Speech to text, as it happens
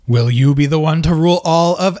Will you be the one to rule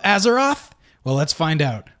all of Azeroth? Well, let's find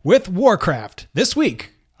out with Warcraft this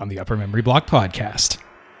week on the Upper Memory Block podcast.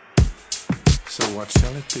 So what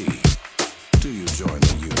shall it be? Do you join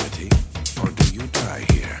the Unity, or do you die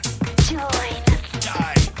here? Join.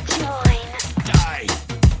 Die! Join. Die!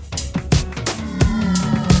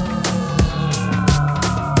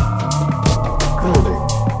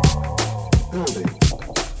 Building.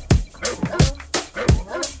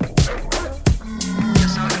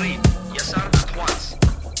 Yes, sir, agreed. Yes, sir, at once.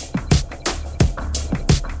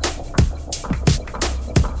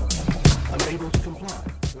 Unable to comply.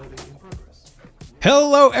 Building in progress.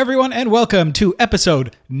 Hello, everyone, and welcome to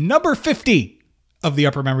episode number 50 of the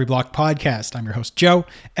Upper Memory Block podcast. I'm your host, Joe,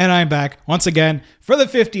 and I'm back once again for the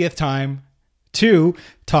 50th time to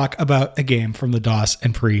talk about a game from the DOS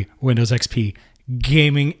and pre-Windows XP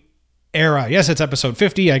gaming era. Yes, it's episode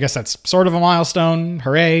 50. I guess that's sort of a milestone.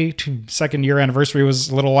 Hooray. Second year anniversary was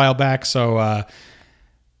a little while back, so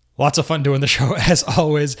lots of fun doing the show as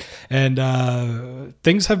always, and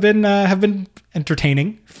things have been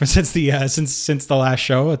entertaining since the last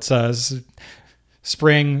show. It's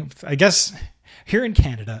spring, I guess, here in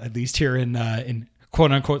Canada, at least here in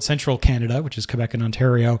quote unquote central Canada, which is Quebec and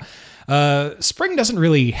Ontario. Spring doesn't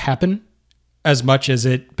really happen as much as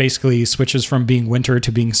it basically switches from being winter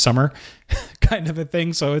to being summer, kind of a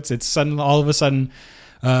thing. So it's sudden, all of a sudden,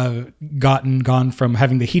 gone from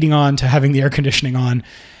having the heating on to having the air conditioning on.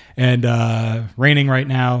 And raining right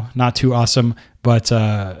now, not too awesome, but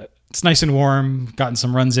it's nice and warm. Gotten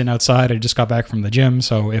some runs in outside. I just got back from the gym,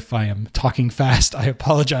 so if I am talking fast, I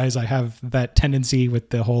apologize. I have that tendency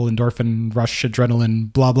with the whole endorphin rush,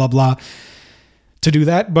 adrenaline, blah, blah, blah, to do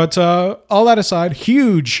that. But all that aside,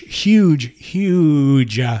 huge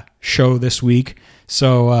show this week.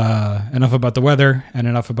 So enough about the weather and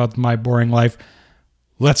enough about my boring life.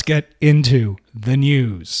 Let's get into the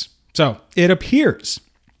news. So it appears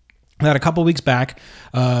that a couple weeks back,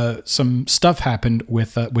 some stuff happened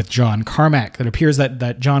with John Carmack. It appears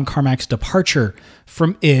that John Carmack's departure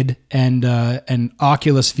from id and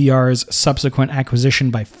Oculus VR's subsequent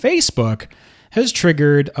acquisition by Facebook has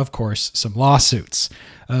triggered, of course, some lawsuits.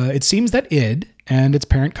 It seems that id and its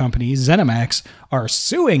parent company, ZeniMax, are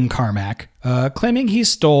suing Carmack, claiming he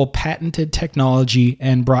stole patented technology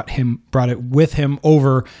and brought it with him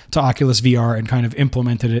over to Oculus VR and kind of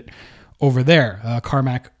implemented it over there.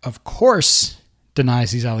 Carmack, of course,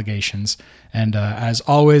 denies these allegations. And as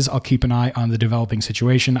always, I'll keep an eye on the developing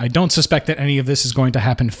situation. I don't suspect that any of this is going to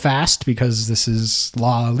happen fast because this is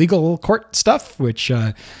legal court stuff, which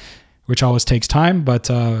always takes time.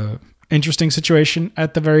 But interesting situation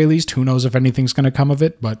at the very least. Who knows if anything's going to come of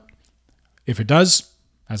it. But if it does,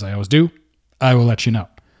 as I always do, I will let you know.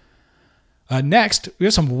 Next, we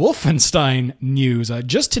have some Wolfenstein news.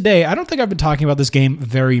 Just today, I don't think I've been talking about this game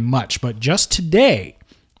very much, but just today,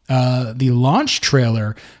 the launch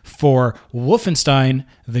trailer for Wolfenstein: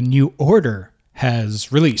 The New Order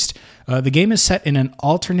has released. The game is set in an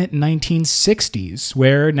alternate 1960s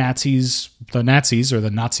where the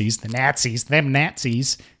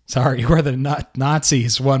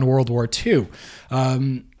Nazis, won World War II.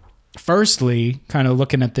 Firstly, kind of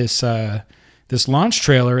looking at this launch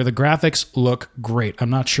trailer, the graphics look great. I'm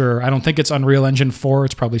not sure. I don't think it's Unreal Engine 4.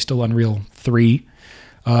 It's probably still Unreal 3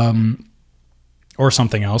 or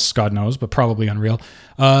something else. God knows, but probably Unreal.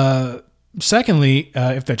 Secondly,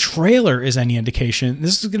 if the trailer is any indication,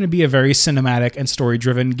 this is going to be a very cinematic and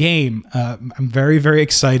story-driven game. I'm very, very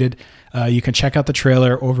excited. You can check out the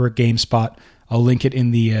trailer over at GameSpot. I'll link it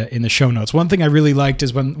in the show notes. One thing I really liked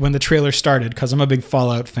is when the trailer started, because I'm a big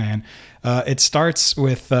Fallout fan. It starts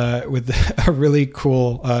with a really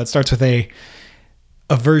cool. It starts with a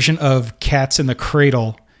version of Cats in the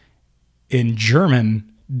Cradle in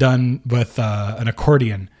German done with an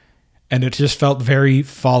accordion, and it just felt very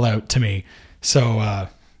Fallout to me. So,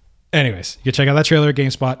 anyways, you can check out that trailer at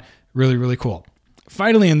GameSpot. Really, really cool.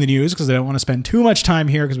 Finally, in the news, because I don't want to spend too much time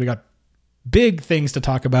here, because we got big things to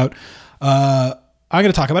talk about. I'm going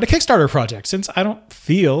to talk about a Kickstarter project, since I don't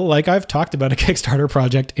feel like I've talked about a Kickstarter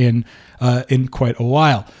project in quite a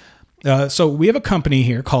while. So we have a company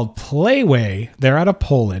here called Playway. They're out of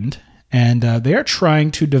Poland, and they are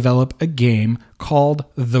trying to develop a game called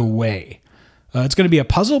The Way. It's going to be a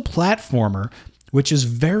puzzle platformer, which is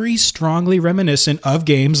very strongly reminiscent of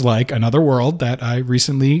games like Another World that I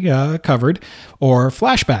recently covered, or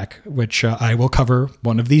Flashback, which I will cover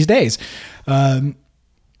one of these days.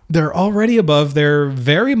 They're already above their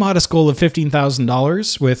very modest goal of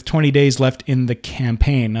 $15,000 with 20 days left in the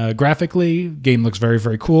campaign. Graphically, game looks very,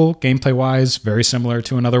 very cool. Gameplay-wise, very similar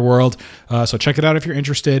to Another World. So check it out if you're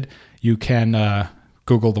interested. You can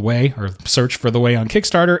Google The Way or search for The Way on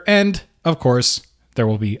Kickstarter. And, of course, there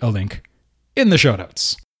will be a link in the show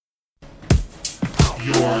notes.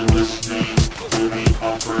 You're listening to the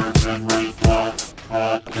Upper Memory Block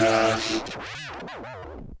Podcast.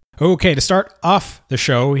 Okay, to start off the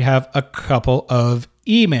show, we have a couple of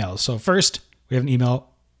emails. So first, we have an email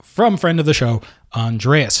from friend of the show,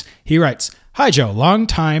 Andreas. He writes, "Hi Joe, long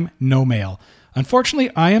time, no mail. Unfortunately,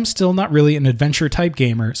 I am still not really an adventure type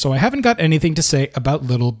gamer, so I haven't got anything to say about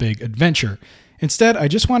Little Big Adventure. Instead, I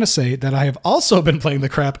just want to say that I have also been playing the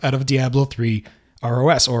crap out of Diablo 3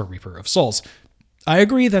 ROS, or Reaper of Souls. I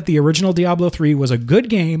agree that the original Diablo 3 was a good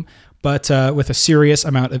game, but with a serious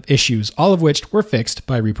amount of issues, all of which were fixed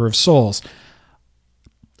by Reaper of Souls.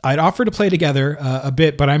 I'd offer to play together a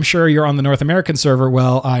bit, but I'm sure you're on the North American server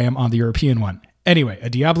while I am on the European one. Anyway, a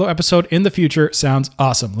Diablo episode in the future sounds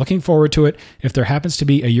awesome. Looking forward to it. If there happens to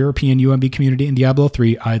be a European UMB community in Diablo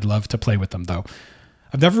 3, I'd love to play with them, though.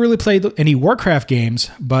 I've never really played any Warcraft games,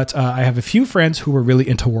 but I have a few friends who were really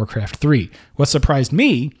into Warcraft 3. What surprised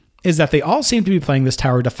me is that they all seem to be playing this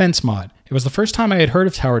tower defense mod. It was the first time I had heard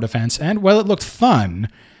of tower defense, and while it looked fun,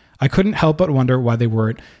 I couldn't help but wonder why they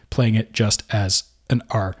weren't playing it just as an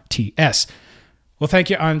RTS. Well, thank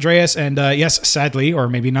you, Andreas. And yes, sadly, or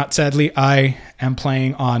maybe not sadly, I am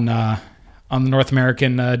playing on the North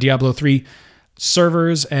American Diablo 3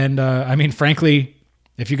 servers. And I mean, frankly,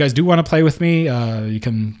 if you guys do want to play with me, you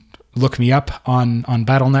can look me up on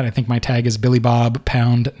Battle.net. I think my tag is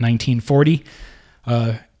BillyBob#1940.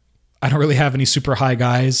 I don't really have any super high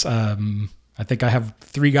guys. I think I have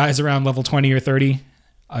 3 guys around level 20 or 30.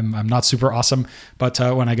 I'm not super awesome, but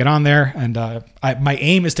when I get on there, and my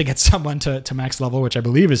aim is to get someone to max level, which I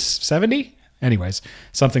believe is 70. Anyways,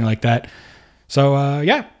 something like that. So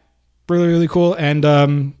yeah, really, really cool. And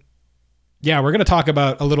yeah, we're going to talk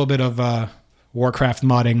about a little bit of Warcraft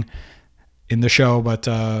modding in the show, but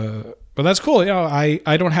that's cool. You know,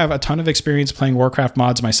 I don't have a ton of experience playing Warcraft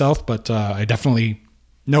mods myself, but I definitely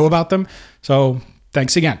know about them. So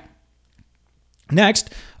thanks again. Next,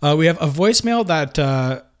 we have a voicemail that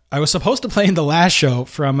I was supposed to play in the last show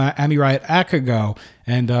from Ami Riot Akago,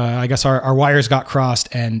 and I guess our wires got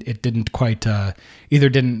crossed, and it didn't quite it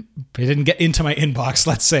didn't get into my inbox,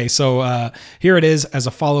 let's say. So here it is as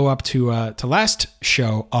a follow-up to last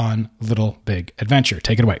show on Little Big Adventure.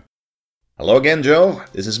 Take it away. Hello again, Joe.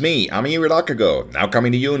 This is me, Ami Riot Akago, now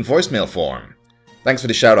coming to you in voicemail form. Thanks for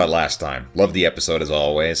the shout-out last time. Loved the episode as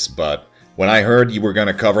always, but when I heard you were going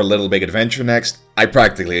to cover Little Big Adventure next, I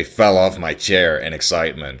practically fell off my chair in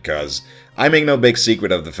excitement, because I make no big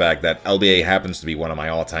secret of the fact that LBA happens to be one of my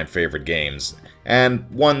all-time favorite games, and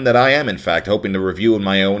one that I am in fact hoping to review on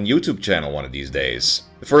my own YouTube channel one of these days.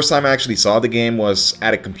 The first time I actually saw the game was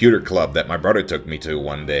at a computer club that my brother took me to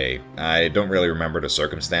one day. I don't really remember the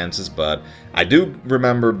circumstances, but I do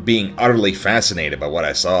remember being utterly fascinated by what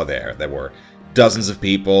I saw there. There were dozens of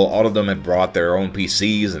people, all of them had brought their own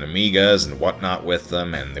PCs and Amigas and whatnot with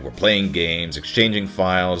them, and they were playing games, exchanging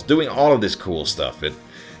files, doing all of this cool stuff.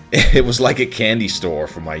 It was like a candy store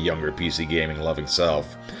for my younger PC gaming loving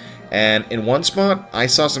self. And in one spot, I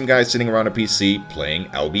saw some guys sitting around a PC playing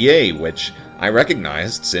LBA, which I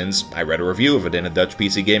recognized since I read a review of it in a Dutch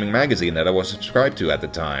PC gaming magazine that I was subscribed to at the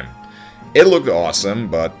time. It looked awesome,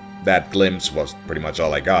 but that glimpse was pretty much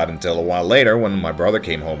all I got until a while later when my brother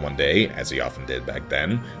came home one day, as he often did back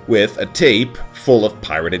then, with a tape full of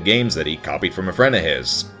pirated games that he copied from a friend of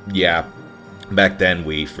his. Yeah, back then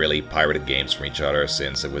we freely pirated games from each other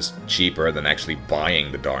since it was cheaper than actually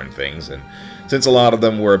buying the darn things, and since a lot of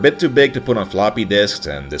them were a bit too big to put on floppy disks,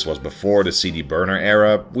 and this was before the CD burner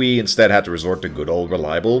era, we instead had to resort to good old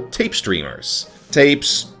reliable tape streamers.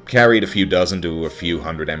 Tapes carried a few dozen to a few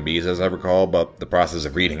hundred MBs as I recall, but the process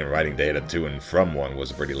of reading and writing data to and from one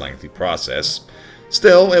was a pretty lengthy process.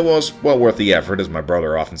 Still, it was well worth the effort, as my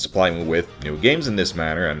brother often supplied me with new games in this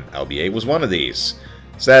manner, and LBA was one of these.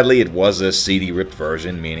 Sadly, it was a CD-ripped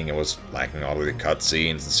version, meaning it was lacking all of the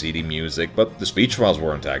cutscenes and CD music, but the speech files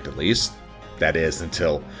were intact at least. That is,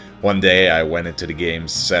 until one day I went into the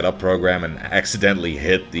game's setup program and accidentally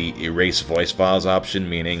hit the erase voice files option,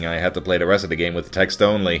 meaning I had to play the rest of the game with text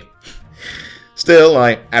only. Still,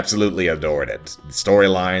 I absolutely adored it. The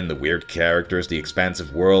storyline, the weird characters, the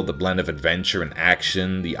expansive world, the blend of adventure and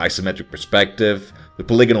action, the isometric perspective, the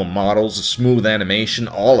polygonal models, the smooth animation,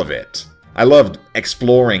 all of it. I loved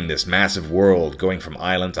exploring this massive world, going from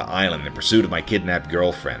island to island in pursuit of my kidnapped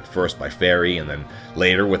girlfriend, first by ferry and then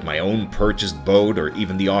later with my own purchased boat or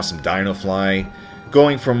even the awesome Dinofly,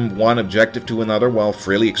 going from one objective to another while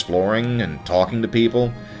freely exploring and talking to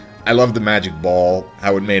people. I loved the magic ball,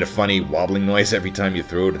 how it made a funny wobbling noise every time you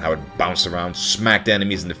threw it, how it bounced around, smacked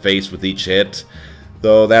enemies in the face with each hit.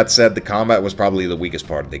 Though that said, the combat was probably the weakest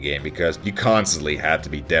part of the game because you constantly had to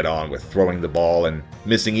be dead on with throwing the ball, and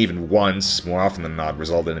missing even once, more often than not,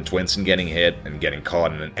 resulted in Twinsen getting hit and getting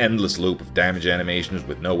caught in an endless loop of damage animations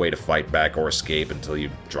with no way to fight back or escape until you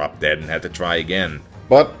dropped dead and had to try again.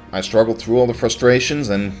 But I struggled through all the frustrations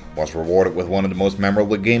and was rewarded with one of the most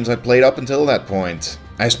memorable games I'd played up until that point.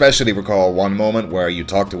 I especially recall one moment where you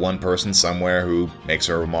talk to one person somewhere who makes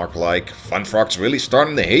a remark like, "Funfrock's really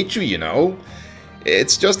starting to hate you, you know?"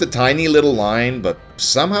 It's just a tiny little line, but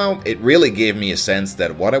somehow it really gave me a sense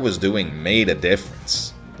that what I was doing made a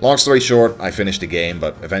difference. Long story short, I finished the game,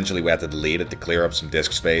 but eventually we had to delete it to clear up some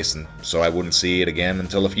disk space, and so I wouldn't see it again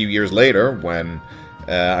until a few years later when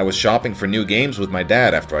I was shopping for new games with my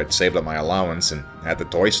dad after I'd saved up my allowance, and at the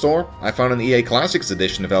toy store, I found an EA Classics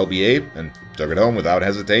edition of LBA and took it home without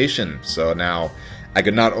hesitation. So now I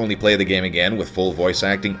could not only play the game again with full voice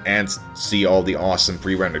acting and see all the awesome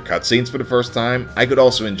pre-rendered cutscenes for the first time, I could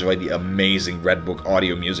also enjoy the amazing Red Book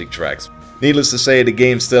audio music tracks. Needless to say, the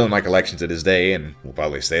game's still in my collection to this day, and will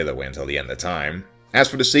probably stay that way until the end of time. As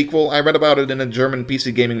for the sequel, I read about it in a German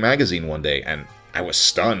PC gaming magazine one day, and I was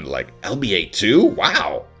stunned, like, LBA 2?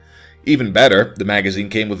 Wow! Even better, the magazine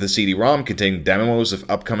came with a CD-ROM containing demos of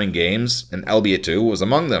upcoming games, and LBA 2 was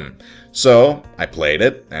among them. So, I played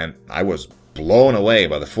it, and I was blown away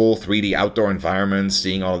by the full 3D outdoor environments,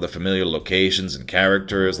 seeing all of the familiar locations and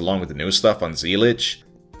characters, along with the new stuff on Zelich.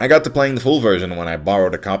 I got to playing the full version when I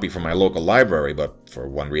borrowed a copy from my local library, but for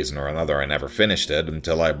one reason or another I never finished it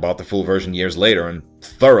until I bought the full version years later and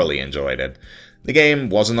thoroughly enjoyed it. The game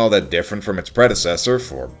wasn't all that different from its predecessor,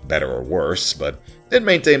 for better or worse, but it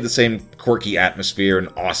maintained the same quirky atmosphere and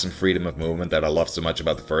awesome freedom of movement that I loved so much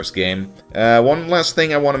about the first game. One last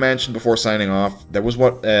thing I want to mention before signing off, there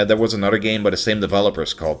was another game by the same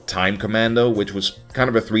developers called Time Commando, which was kind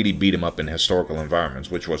of a 3D beat-em-up in historical environments,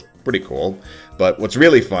 which was pretty cool. But what's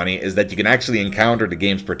really funny is that you can actually encounter the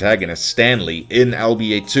game's protagonist, Stanley, in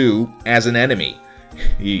LBA 2 as an enemy.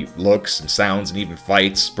 He looks and sounds and even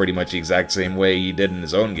fights pretty much the exact same way he did in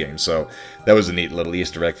his own game, so that was a neat little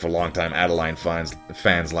Easter egg for longtime Adeline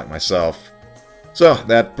fans like myself. So,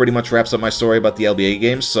 that pretty much wraps up my story about the LBA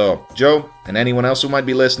games, so Joe, and anyone else who might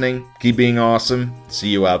be listening, keep being awesome. See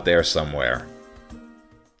you out there somewhere.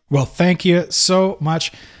 Well, thank you so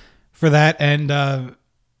much for that, and I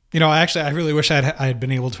really wish I had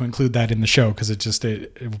been able to include that in the show, because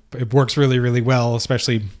it works really, really well,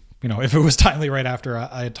 especially if it was timely right after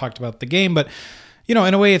I had talked about the game. But, in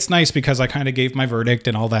a way it's nice because I kind of gave my verdict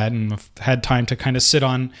and all that, and I've had time to kind of sit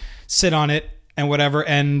on it and whatever.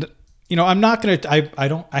 And, I'm not going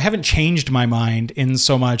to, I haven't changed my mind in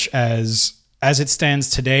so much as it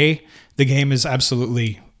stands today. The game is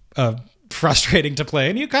absolutely frustrating to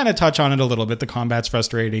play. And you kind of touch on it a little bit. The combat's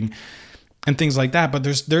frustrating and things like that. But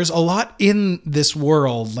there's a lot in this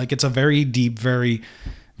world. Like, it's a very deep, very,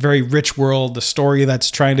 very rich world, the story that's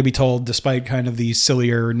trying to be told despite kind of these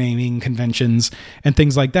sillier naming conventions and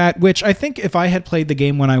things like that, which I think if I had played the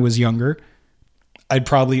game when I was younger, I'd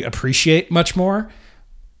probably appreciate much more.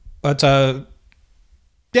 But the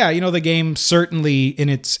game certainly in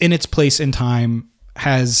its place in time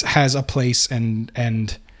has a place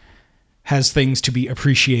and has things to be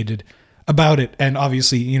appreciated about it. And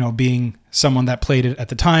obviously, being someone that played it at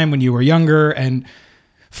the time when you were younger, and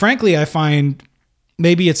frankly, I find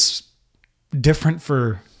maybe it's different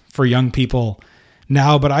for young people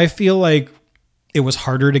now, but I feel like it was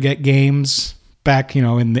harder to get games back,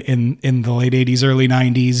 in the late 80s, early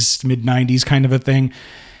 90s, mid 90s kind of a thing.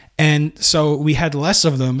 And so we had less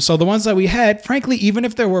of them. So the ones that we had, frankly, even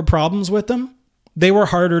if there were problems with them, they were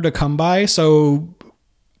harder to come by. So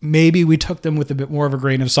maybe we took them with a bit more of a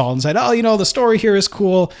grain of salt and said, the story here is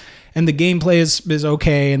cool and the gameplay is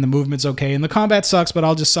okay and the movement's okay and the combat sucks, but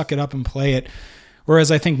I'll just suck it up and play it.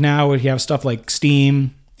 Whereas I think now if you have stuff like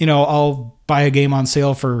Steam, I'll buy a game on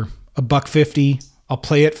sale for $1.50. I'll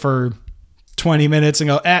play it for 20 minutes and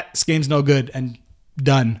go, this game's no good, and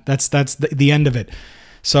done. That's the end of it.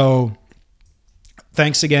 So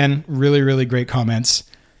thanks again. Really, really great comments.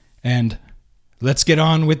 And let's get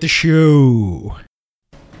on with the show.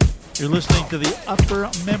 You're listening to the Upper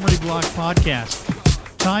Memory Block Podcast.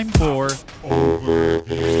 Time for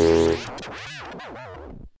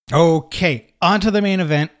Okay, on to the main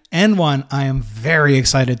event, and one I am very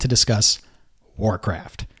excited to discuss,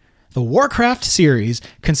 Warcraft. The Warcraft series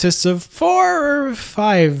consists of 4 or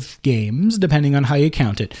 5 games, depending on how you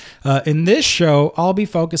count it. In this show, I'll be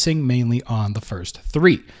focusing mainly on the first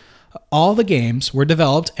 3. All the games were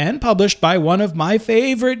developed and published by one of my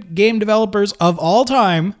favorite game developers of all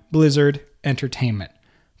time, Blizzard Entertainment.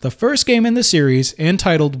 The first game in the series,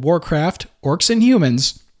 entitled Warcraft: Orcs and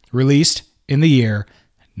Humans, released in the year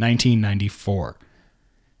 1994.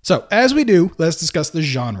 So, as we do, let's discuss the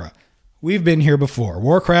genre. We've been here before.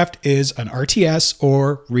 Warcraft is an RTS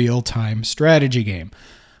or real-time strategy game.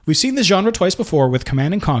 We've seen this genre twice before with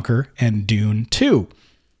Command & Conquer and Dune 2.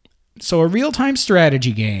 So a real-time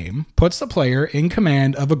strategy game puts the player in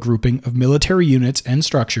command of a grouping of military units and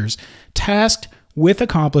structures tasked with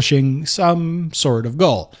accomplishing some sort of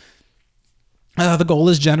goal. The goal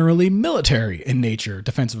is generally military in nature: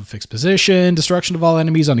 defense of a fixed position, destruction of all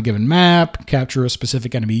enemies on a given map, capture a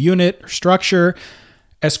specific enemy unit or structure,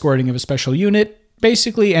 escorting of a special unit,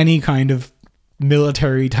 basically any kind of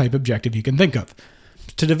military type objective you can think of.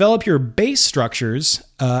 To develop your base structures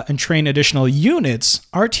and train additional units,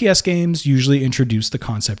 RTS games usually introduce the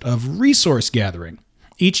concept of resource gathering.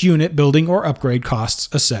 Each unit, building, or upgrade costs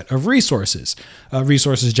a set of resources.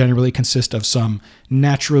 Resources generally consist of some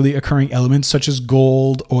naturally occurring elements such as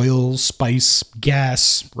gold, oil, spice,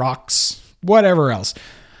 gas, rocks, whatever else.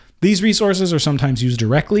 These resources are sometimes used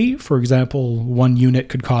directly. For example, one unit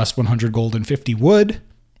could cost 100 gold and 50 wood.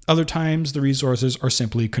 Other times, the resources are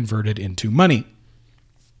simply converted into money.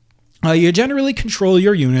 You generally control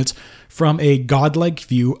your units from a godlike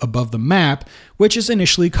view above the map, which is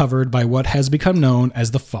initially covered by what has become known as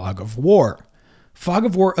the Fog of War. Fog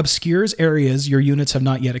of War obscures areas your units have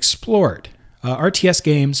not yet explored. RTS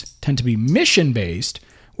games tend to be mission-based,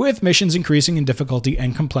 with missions increasing in difficulty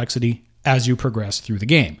and complexity as you progress through the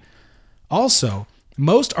game. Also,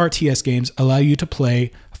 most RTS games allow you to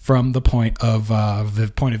play from the point of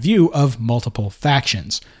view of multiple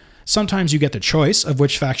factions. Sometimes you get the choice of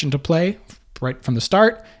which faction to play right from the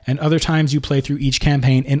start, and other times you play through each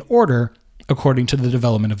campaign in order according to the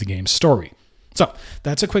development of the game's story. So,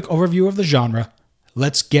 that's a quick overview of the genre.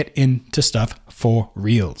 Let's get into stuff for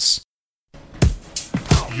reals.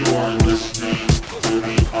 You're listening to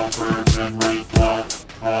the Upper Memory Block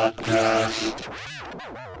Podcast.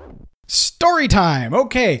 Story time!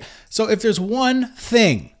 Okay, so if there's one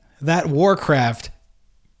thing that Warcraft,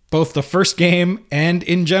 both the first game and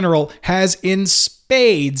in general, has in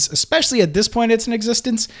spades, especially at this point in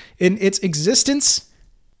its existence,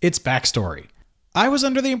 its backstory. I was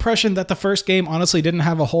under the impression that the first game honestly didn't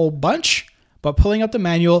have a whole bunch, but pulling up the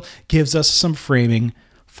manual gives us some framing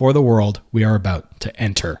for the world we are about to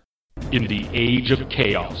enter. In the Age of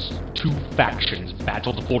Chaos, two factions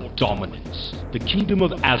battled for dominance. The kingdom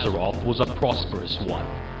of Azeroth was a prosperous one.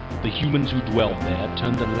 The humans who dwelled there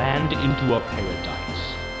turned the land into a paradise.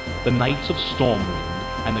 The Knights of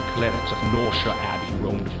Stormwind and the clerics of Norsha Abbey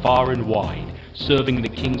roamed far and wide, serving the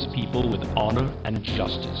king's people with honor and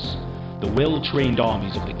justice. The well-trained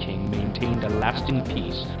armies of the king maintained a lasting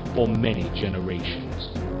peace for many generations.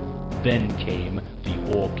 Then came the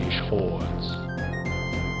Orcish hordes.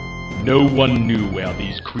 No one knew where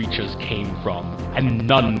these creatures came from, and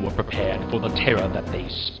none were prepared for the terror that they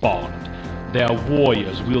spawned. Their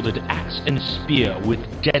warriors wielded axe and spear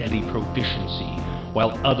with deadly proficiency,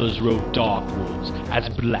 while others rode dark wolves as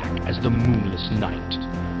black as the moonless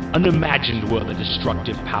night. Unimagined were the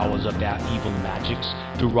destructive powers of their evil magics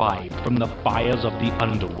derived from the fires of the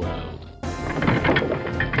underworld.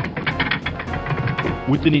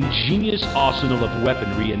 With an ingenious arsenal of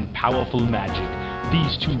weaponry and powerful magic,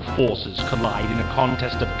 these two forces collide in a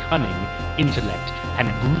contest of cunning, intellect, and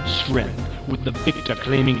brute strength, with the victor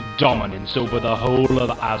claiming dominance over the whole of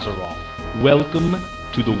Azeroth. Welcome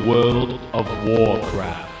to the world of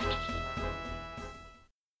Warcraft.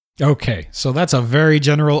 Okay, so that's a very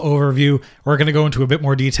general overview. We're going to go into a bit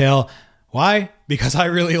more detail. Why? Because I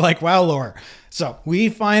really like WoW lore. So, we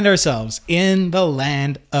find ourselves in the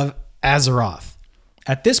land of Azeroth.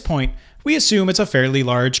 At this point, we assume it's a fairly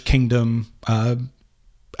large kingdom.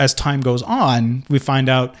 As time goes on, we find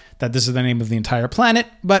out that this is the name of the entire planet,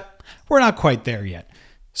 but we're not quite there yet.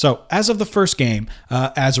 So, as of the first game,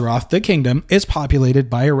 Azeroth, the kingdom, is populated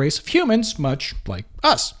by a race of humans, much like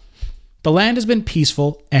us. The land has been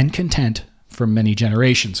peaceful and content for many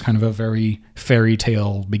generations, kind of a very fairy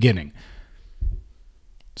tale beginning.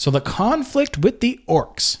 So the conflict with the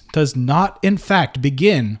orcs does not, in fact,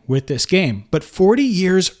 begin with this game, but 40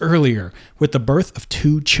 years earlier with the birth of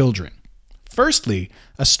two children. Firstly,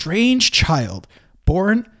 a strange child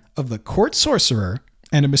born of the court sorcerer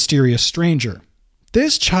and a mysterious stranger.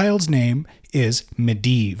 This child's name is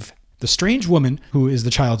Medivh. The strange woman, who is the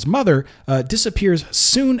child's mother, disappears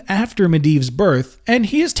soon after Medivh's birth, and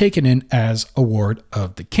he is taken in as a ward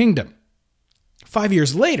of the kingdom. 5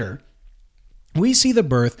 years later, we see the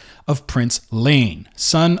birth of Prince Lane,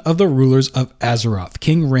 son of the rulers of Azeroth,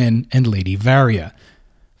 King Rin and Lady Varia.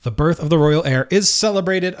 The birth of the royal heir is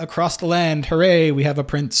celebrated across the land. Hooray, we have a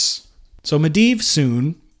prince. So Medivh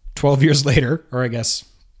soon, 12 years later, or I guess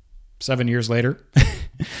 7 years later,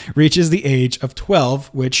 reaches the age of 12,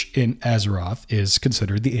 which in Azeroth is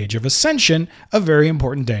considered the age of ascension, a very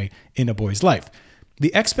important day in a boy's life.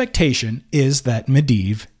 The expectation is that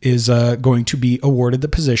Medivh is going to be awarded the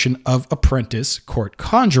position of apprentice court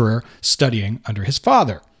conjurer studying under his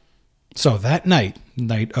father. So that night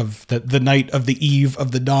of the eve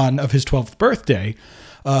of the dawn of his 12th birthday,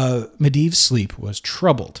 Medivh's sleep was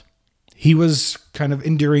troubled. He was kind of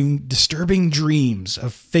enduring disturbing dreams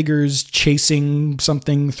of figures chasing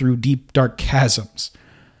something through deep, dark chasms.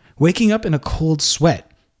 Waking up in a cold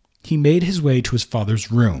sweat, he made his way to his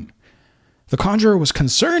father's room. The conjurer was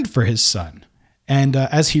concerned for his son, and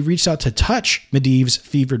as he reached out to touch Medivh's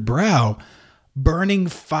fevered brow, burning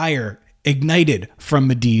fire ignited from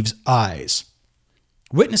Medivh's eyes.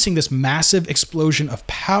 Witnessing this massive explosion of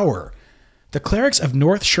power, the clerics of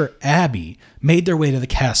Northshire Abbey made their way to the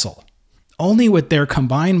castle. Only with their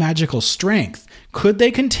combined magical strength could they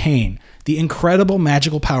contain the incredible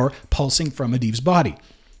magical power pulsing from Medivh's body.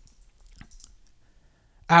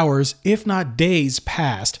 Hours, if not days,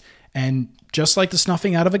 passed, and just like the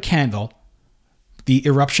snuffing out of a candle, the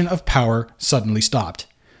eruption of power suddenly stopped.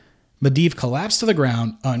 Medivh collapsed to the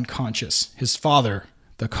ground unconscious. His father,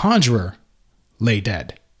 the conjurer, lay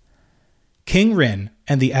dead. King Rin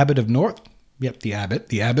and the abbot of the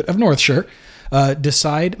abbot of Northshire,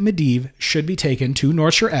 decide Medivh should be taken to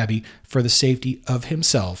Northshire Abbey for the safety of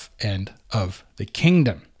himself and of the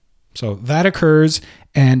kingdom. So that occurs,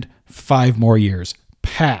 and 5 more years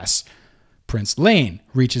pass. Prince Lane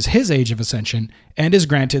reaches his age of ascension and is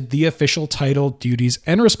granted the official title, duties,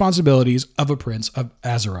 and responsibilities of a prince of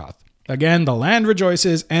Azeroth. Again, the land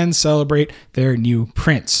rejoices and celebrate their new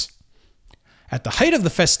prince. At the height of the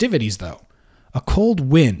festivities, though, a cold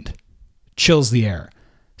wind chills the air,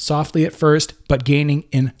 softly at first, but gaining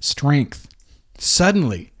in strength.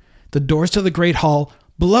 Suddenly, the doors to the Great Hall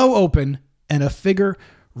blow open, and a figure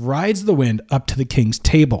rides the wind up to the king's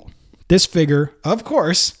table. This figure, of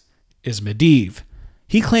course, is Medivh.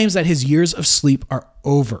 He claims that his years of sleep are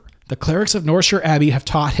over. The clerics of Northshire Abbey have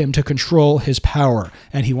taught him to control his power,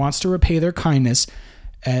 and he wants to repay their kindness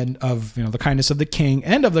and of the kindness of the king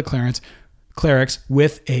and of the clerics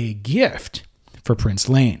with a gift for Prince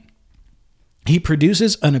Lane. He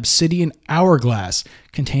produces an obsidian hourglass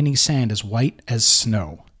containing sand as white as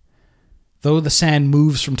snow. Though the sand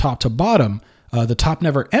moves from top to bottom, the top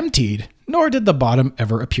never emptied, nor did the bottom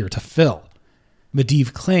ever appear to fill.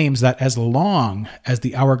 Medivh claims that as long as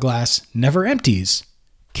the hourglass never empties,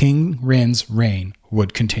 King Rin's reign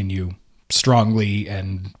would continue strongly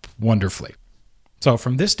and wonderfully. So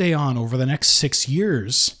from this day on, over the next 6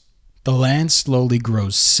 years, the land slowly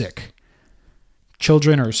grows sick.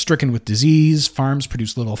 Children are stricken with disease, farms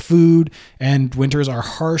produce little food, and winters are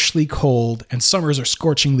harshly cold, and summers are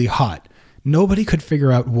scorchingly hot. Nobody could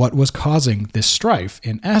figure out what was causing this strife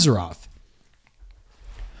in Azeroth.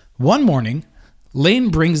 One morning, Lane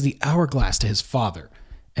brings the hourglass to his father,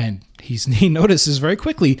 and he notices very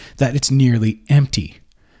quickly that it's nearly empty.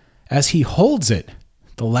 As he holds it,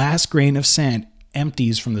 the last grain of sand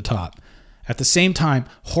empties from the top. At the same time,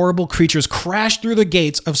 horrible creatures crash through the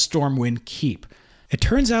gates of Stormwind Keep. It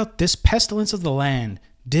turns out this pestilence of the land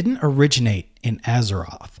didn't originate in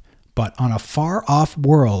Azeroth, but on a far-off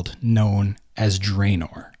world known as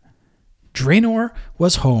Draenor. Draenor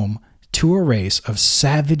was home to a race of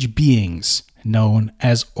savage beings known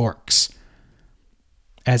as orcs.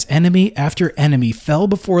 As enemy after enemy fell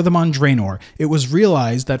before them on Draenor, it was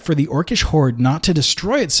realized that for the orcish horde not to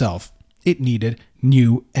destroy itself, it needed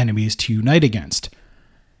new enemies to unite against.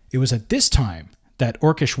 It was at this time that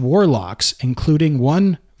orcish warlocks, including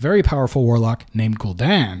one very powerful warlock named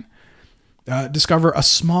Gul'dan, discover a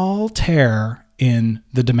small tear in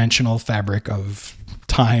the dimensional fabric of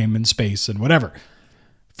time and space and whatever.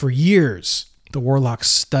 For years, the warlocks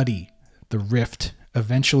study the rift,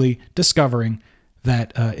 eventually discovering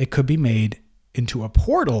that it could be made into a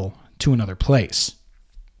portal to another place.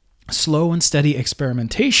 Slow and steady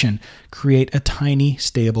experimentation create a tiny,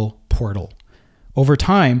 stable portal. Over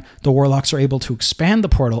time, the warlocks are able to expand the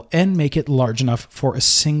portal and make it large enough for a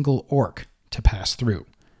single orc to pass through.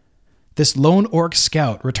 This lone orc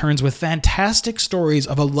scout returns with fantastic stories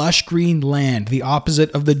of a lush green land, the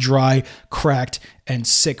opposite of the dry, cracked, and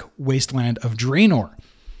sick wasteland of Draenor.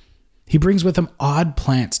 He brings with him odd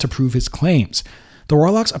plants to prove his claims. The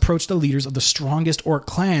warlocks approach the leaders of the strongest orc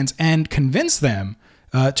clans and convince them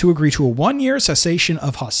to agree to a 1-year cessation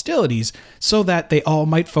of hostilities so that they all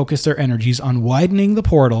might focus their energies on widening the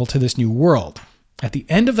portal to this new world. At the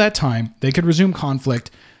end of that time, they could resume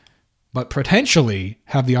conflict, but potentially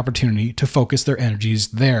have the opportunity to focus their energies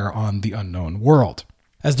there on the unknown world.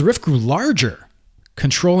 As the rift grew larger,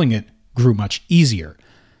 controlling it grew much easier.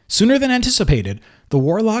 Sooner than anticipated, the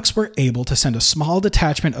warlocks were able to send a small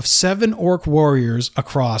detachment of 7 orc warriors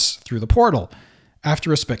across through the portal.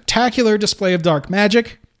 After a spectacular display of dark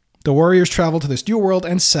magic, the warriors traveled to this new world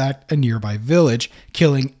and sacked a nearby village,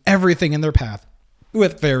 killing everything in their path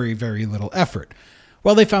with very, very little effort.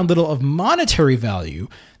 While they found little of monetary value,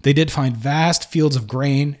 they did find vast fields of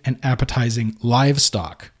grain and appetizing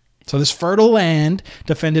livestock. So this fertile land,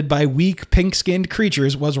 defended by weak pink-skinned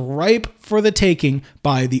creatures, was ripe for the taking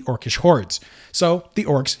by the orcish hordes. So the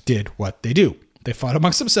orcs did what they do. They fought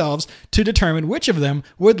amongst themselves to determine which of them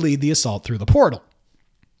would lead the assault through the portal.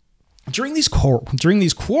 During these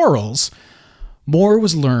quarrels, more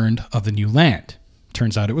was learned of the new land.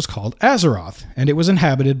 Turns out it was called Azeroth, and it was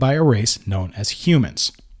inhabited by a race known as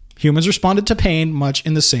humans. Humans responded to pain much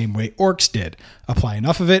in the same way orcs did. Apply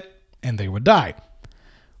enough of it, and they would die.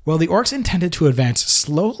 Well, the orcs intended to advance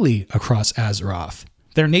slowly across Azeroth.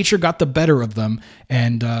 Their nature got the better of them,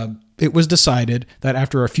 and it was decided that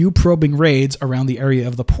after a few probing raids around the area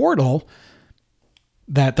of the portal,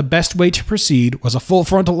 that the best way to proceed was a full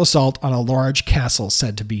frontal assault on a large castle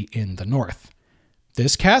said to be in the north.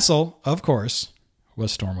 This castle, of course,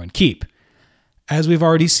 was Stormwind Keep. As we've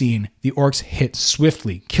already seen, the orcs hit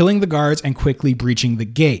swiftly, killing the guards and quickly breaching the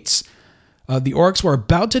gates. The orcs were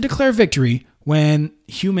about to declare victory when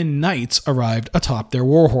human knights arrived atop their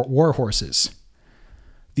war horses.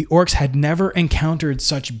 The orcs had never encountered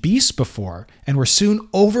such beasts before and were soon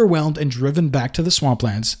overwhelmed and driven back to the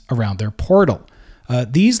swamplands around their portal.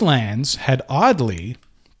 These lands had oddly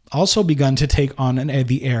also begun to take on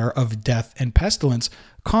the air of death and pestilence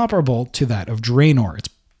comparable to that of Draenor.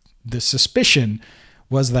 The suspicion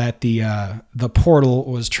was that the portal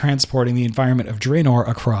was transporting the environment of Draenor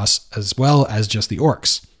across as well as just the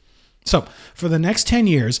orcs. So, for the next 10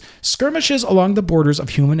 years, skirmishes along the borders of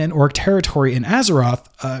human and orc territory in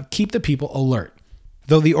Azeroth keep the people alert.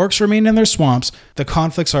 Though the orcs remain in their swamps, the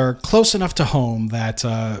conflicts are close enough to home that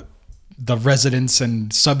the residents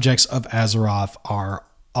and subjects of Azeroth are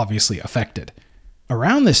obviously affected.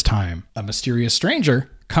 Around this time, a mysterious stranger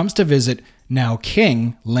comes to visit now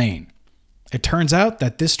King Lane. It turns out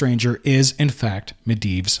that this stranger is, in fact,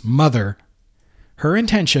 Medivh's mother. Her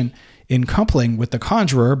intention in coupling with the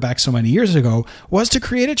Conjurer back so many years ago was to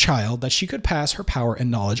create a child that she could pass her power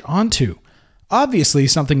and knowledge onto. Obviously,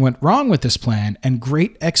 something went wrong with this plan, and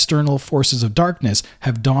great external forces of darkness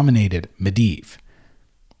have dominated Medivh.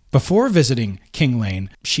 Before visiting King Lane,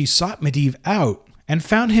 she sought Medivh out and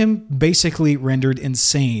found him basically rendered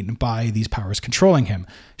insane by these powers controlling him.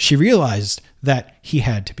 She realized that he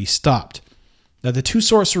had to be stopped. Now, the two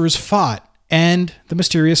sorcerers fought, and the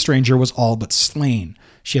mysterious stranger was all but slain.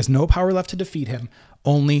 She has no power left to defeat him.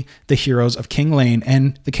 Only the heroes of King Lane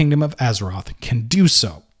and the Kingdom of Azeroth can do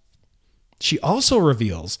so. She also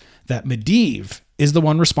reveals that Medivh is the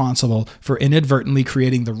one responsible for inadvertently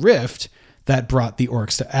creating the rift that brought the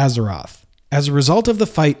orcs to Azeroth. As a result of the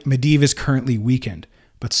fight, Medivh is currently weakened,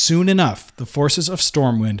 but soon enough, the forces of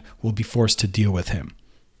Stormwind will be forced to deal with him.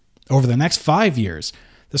 Over the next 5 years,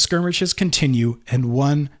 the skirmishes continue, and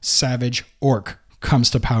one savage orc comes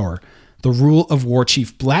to power. The rule of War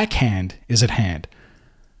Chief Blackhand is at hand.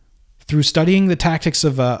 Through studying the tactics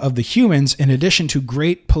of the humans, in addition to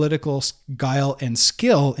great political guile and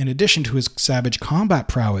skill, in addition to his savage combat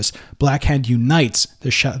prowess, Blackhand unites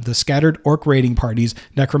the scattered orc raiding parties,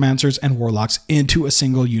 necromancers, and warlocks into a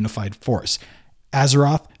single unified force.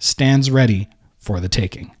 Azeroth stands ready for the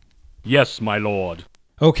taking. Yes, my lord.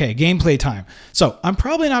 Okay, gameplay time. So I'm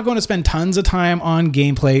probably not going to spend tons of time on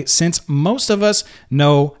gameplay since most of us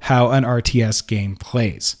know how an RTS game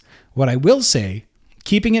plays. What I will say,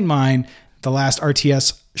 keeping in mind the last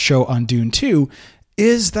RTS show on Dune 2,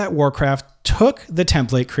 is that Warcraft took the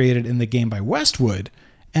template created in the game by Westwood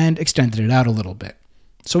and extended it out a little bit.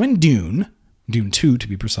 So in Dune 2 to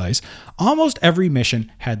be precise, almost every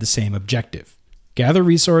mission had the same objective. Gather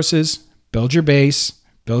resources, build your base,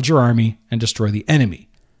 build your army, and destroy the enemy.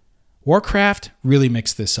 Warcraft really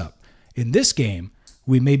mixed this up. In this game,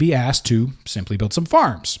 we may be asked to simply build some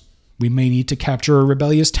farms. We may need to capture a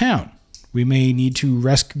rebellious town. We may need to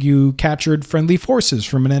rescue captured friendly forces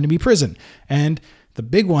from an enemy prison. And the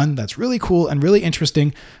big one that's really cool and really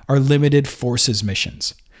interesting are limited forces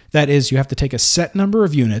missions. That is, you have to take a set number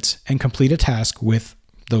of units and complete a task with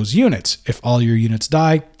those units. If all your units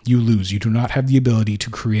die, you lose. You do not have the ability to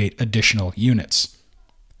create additional units.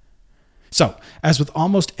 So, as with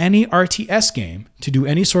almost any RTS game, to do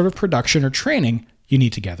any sort of production or training, you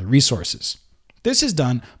need to gather resources. This is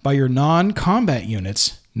done by your non-combat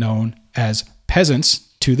units, known as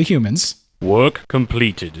peasants to the humans, Work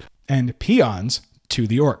completed. and peons to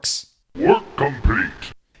the orcs. Work complete.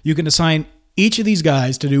 You can assign each of these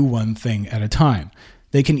guys to do one thing at a time.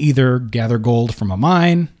 They can either gather gold from a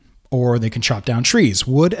mine, or they can chop down trees.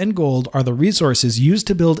 Wood and gold are the resources used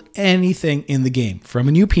to build anything in the game, from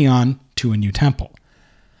a new peon to a new temple.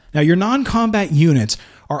 Now, your non-combat units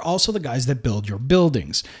are also the guys that build your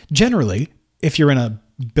buildings. Generally, if you're in a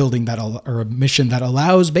building or a mission that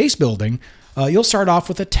allows base building, you'll start off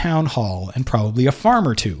with a town hall and probably a farm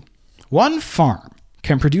or two. One farm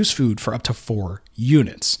can produce food for up to 4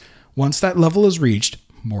 units. Once that level is reached,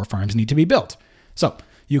 more farms need to be built. So,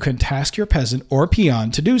 you can task your peasant or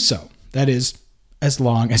peon to do so. That is, as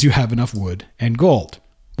long as you have enough wood and gold.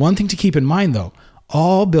 One thing to keep in mind, though,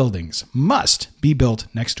 all buildings must be built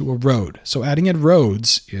next to a road, so adding in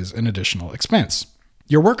roads is an additional expense.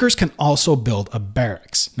 Your workers can also build a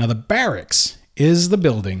barracks. Now, the barracks is the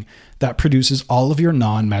building that produces all of your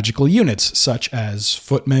non-magical units, such as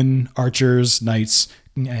footmen, archers, knights,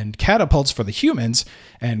 and catapults for the humans,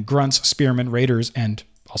 and grunts, spearmen, raiders, and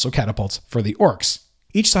also catapults for the orcs.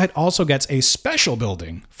 Each side also gets a special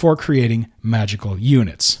building for creating magical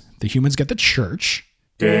units. The humans get the church.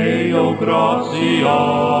 Deo gratias.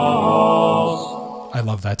 I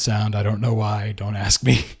love that sound. I don't know why. Don't ask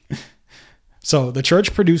me. So the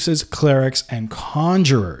church produces clerics and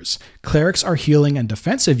conjurers. Clerics are healing and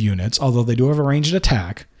defensive units, although they do have a ranged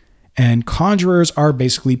attack. And conjurers are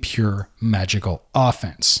basically pure magical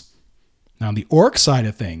offense. Now, on the orc side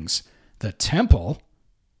of things, the temple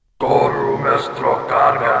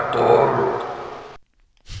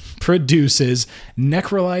produces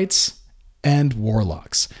necrolytes and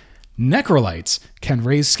warlocks. Necrolytes can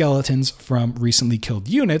raise skeletons from recently killed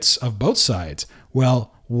units of both sides,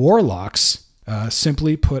 while warlocks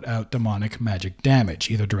simply put out demonic magic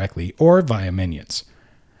damage, either directly or via minions.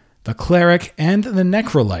 The cleric and the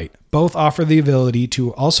necrolyte both offer the ability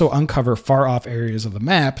to also uncover far-off areas of the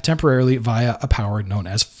map temporarily via a power known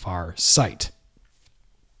as Far Sight.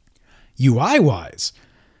 UI-wise,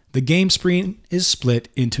 the game screen is split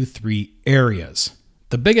into 3 areas.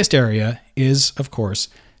 The biggest area is, of course,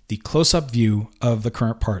 the close-up view of the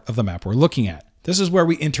current part of the map we're looking at. This is where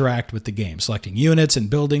we interact with the game, selecting units and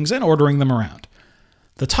buildings and ordering them around.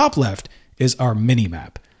 The top left is our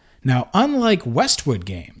mini-map. Now, unlike Westwood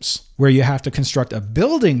games, where you have to construct a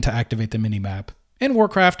building to activate the mini-map, in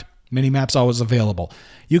Warcraft, mini-map's always available.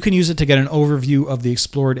 You can use it to get an overview of the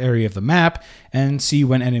explored area of the map and see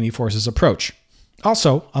when enemy forces approach.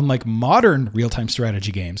 Also, unlike modern real-time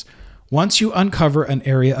strategy games, once you uncover an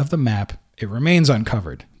area of the map, it remains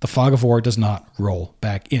uncovered. The fog of war does not roll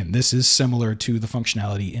back in. This is similar to the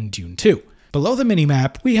functionality in Dune 2. Below the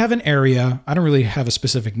minimap, we have an area. I don't really have a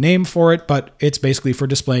specific name for it, but it's basically for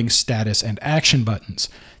displaying status and action buttons.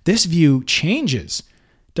 This view changes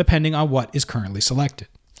depending on what is currently selected.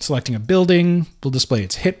 Selecting a building will display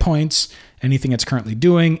its hit points, anything it's currently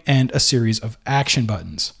doing, and a series of action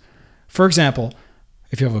buttons. For example,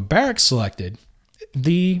 if you have a barracks selected,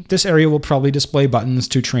 this area will probably display buttons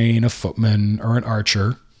to train a footman or an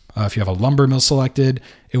archer. If you have a lumber mill selected,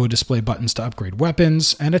 it would display buttons to upgrade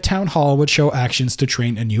weapons, and a town hall would show actions to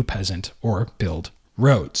train a new peasant or build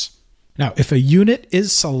roads. Now, if a unit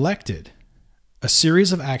is selected, a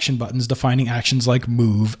series of action buttons defining actions like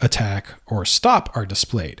move, attack, or stop are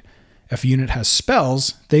displayed. If a unit has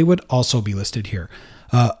spells, they would also be listed here.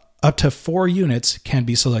 Up to 4 units can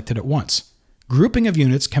be selected at once. Grouping of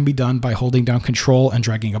units can be done by holding down Control and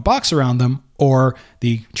dragging a box around them, or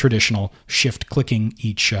the traditional shift-clicking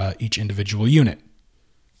each individual unit.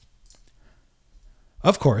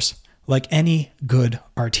 Of course, like any good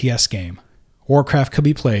RTS game, Warcraft could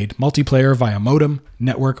be played multiplayer via modem,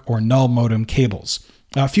 network, or null modem cables.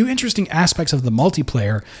 A few interesting aspects of the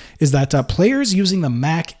multiplayer is that players using the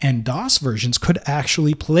Mac and DOS versions could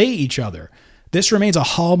actually play each other. This remains a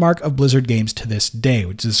hallmark of Blizzard games to this day,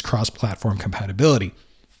 which is cross-platform compatibility.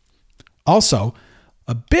 Also,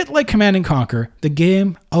 a bit like Command & Conquer, the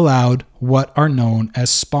game allowed what are known as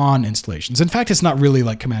spawn installations. In fact, it's not really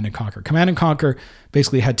like Command & Conquer. Command & Conquer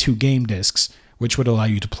basically had 2 game discs, which would allow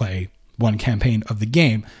you to play one campaign of the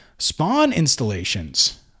game. Spawn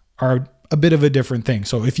installations are a bit of a different thing.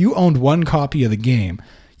 So if you owned 1 copy of the game,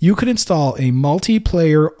 you could install a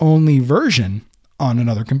multiplayer-only version on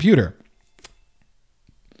another computer.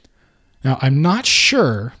 Now, I'm not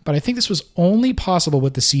sure, but I think this was only possible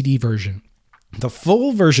with the CD version. The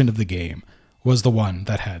full version of the game was the one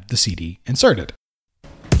that had the CD inserted.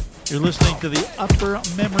 You're listening to the Upper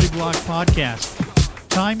Memory Block Podcast.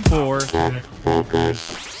 Time for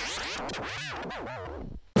Focus.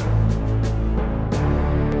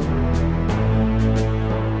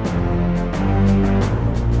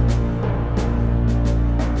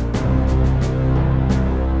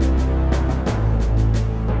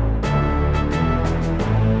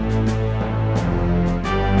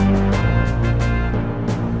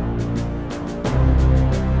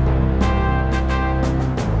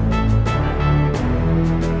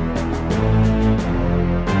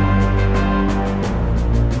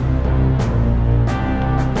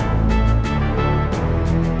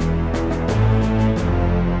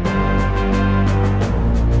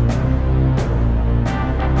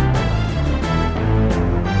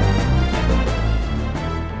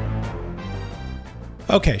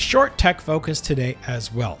 Okay, short tech focus today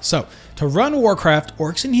as well. So, to run Warcraft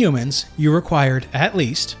Orcs and Humans, you required at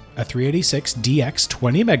least a 386 DX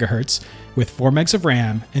 20 MHz with 4 megs of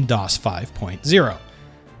RAM and DOS 5.0.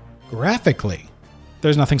 Graphically,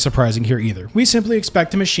 there's nothing surprising here either. We simply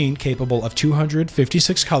expect a machine capable of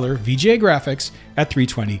 256 color VGA graphics at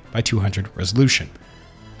 320 by 200 resolution.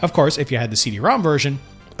 Of course, if you had the CD-ROM version,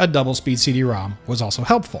 a double-speed CD-ROM was also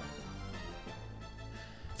helpful.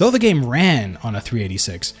 Though the game ran on a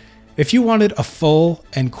 386, if you wanted a full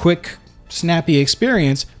and quick, snappy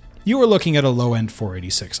experience, you were looking at a low-end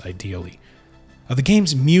 486 ideally. The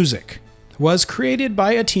game's music was created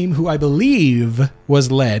by a team who I believe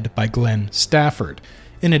was led by Glenn Stafford.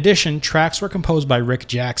 In addition, tracks were composed by Rick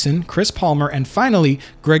Jackson, Chris Palmer, and finally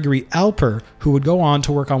Gregory Alper, who would go on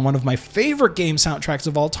to work on one of my favorite game soundtracks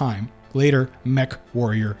of all time, later Mech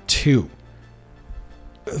Warrior 2.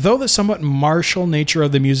 Though the somewhat martial nature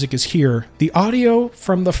of the music is here, the audio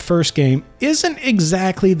from the first game isn't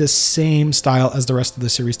exactly the same style as the rest of the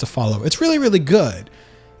series to follow. It's really, really good.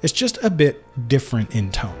 It's just a bit different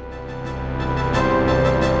in tone.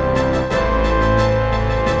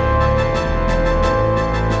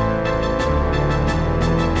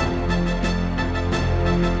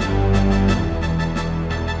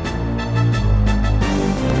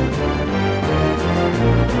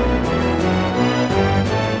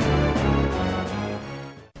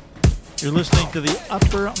 You're listening to the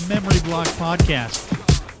Upper Memory Block Podcast.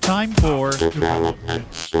 Time for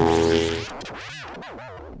development story.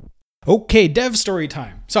 Okay, dev story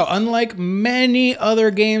time. So, unlike many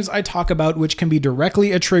other games I talk about which can be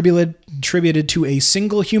directly attributed to a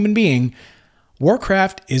single human being,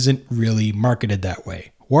 Warcraft isn't really marketed that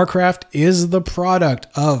way. Warcraft is the product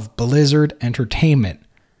of Blizzard Entertainment.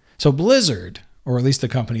 So Blizzard, or at least the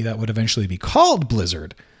company that would eventually be called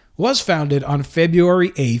Blizzard, was founded on February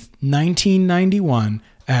 8th, 1991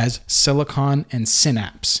 as Silicon and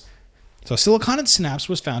Synapse. So Silicon and Synapse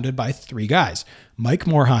was founded by three guys, Mike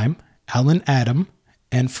Morhaime, Alan Adam,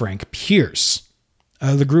 and Frank Pierce.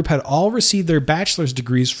 The group had all received their bachelor's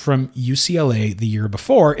degrees from UCLA the year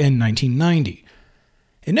before in 1990.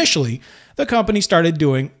 Initially, the company started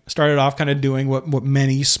off doing what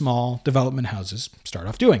many small development houses start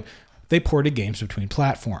off doing. They ported games between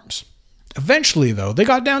platforms. Eventually, though, they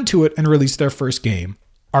got down to it and released their first game,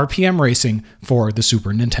 RPM Racing, for the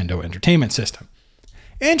Super Nintendo Entertainment System.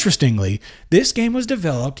 Interestingly, this game was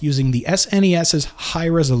developed using the SNES's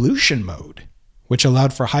high-resolution mode, which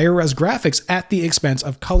allowed for higher-res graphics at the expense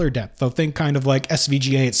of color depth. So think kind of like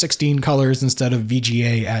SVGA at 16 colors instead of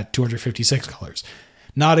VGA at 256 colors.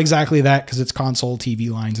 Not exactly that because it's console, TV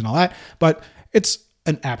lines, and all that, but it's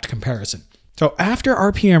an apt comparison. So after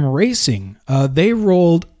RPM Racing, they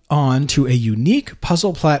rolled on to a unique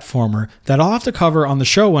puzzle platformer that I'll have to cover on the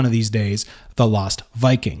show one of these days, The Lost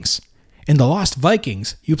Vikings. In The Lost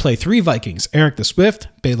Vikings, you play three Vikings, Eric the Swift,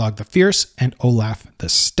 Balog the Fierce, and Olaf the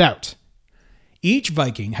Stout. Each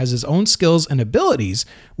Viking has his own skills and abilities,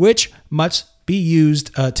 which must be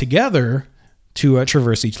used together to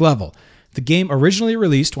traverse each level. The game originally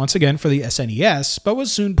released once again for the SNES, but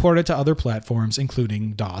was soon ported to other platforms,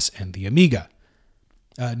 including DOS and the Amiga.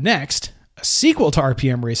 Next, a sequel to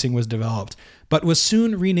RPM Racing was developed, but was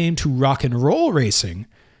soon renamed to Rock and Roll Racing,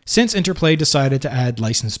 since Interplay decided to add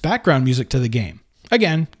licensed background music to the game.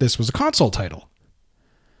 Again, this was a console title.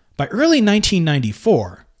 By early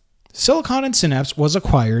 1994, Silicon and Synapse was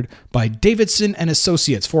acquired by Davidson and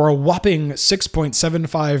Associates for a whopping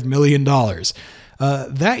 $6.75 million.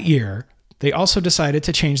 That year, they also decided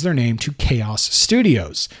to change their name to Chaos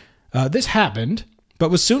Studios. This happened, but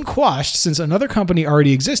was soon quashed since another company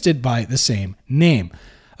already existed by the same name.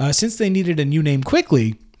 Since they needed a new name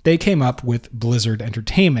quickly, they came up with Blizzard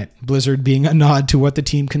Entertainment, Blizzard being a nod to what the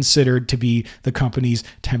team considered to be the company's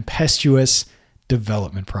tempestuous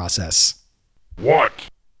development process. What?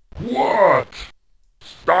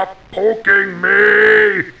 Stop poking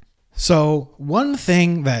me! So, one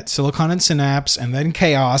thing that Silicon and Synapse, and then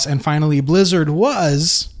Chaos, and finally Blizzard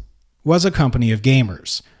was a company of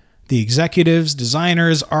gamers. The executives,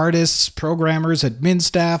 designers, artists, programmers, admin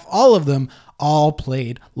staff, all of them all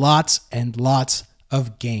played lots and lots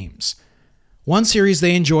of games. One series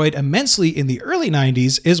they enjoyed immensely in the early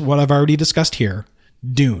 90s is what I've already discussed here,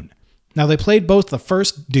 Dune. Now, they played both the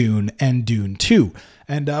first Dune and Dune 2,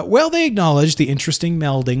 and while they acknowledged the interesting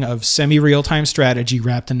melding of semi-real-time strategy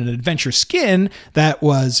wrapped in an adventure skin that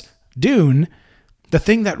was Dune, the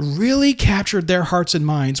thing that really captured their hearts and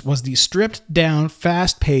minds was the stripped-down,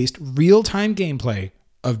 fast-paced, real-time gameplay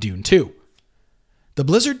of Dune 2. The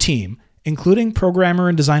Blizzard team, including programmer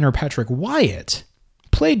and designer Patrick Wyatt,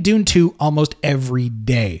 played Dune 2 almost every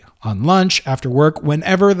day, on lunch, after work,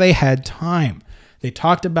 whenever they had time. They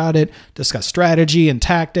talked about it, discussed strategy and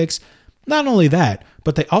tactics. Not only that,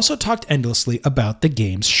 but they also talked endlessly about the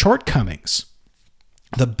game's shortcomings.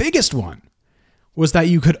 The biggest one was that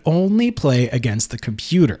you could only play against the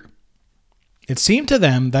computer. It seemed to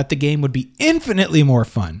them that the game would be infinitely more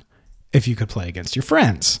fun if you could play against your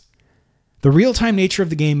friends. The real-time nature of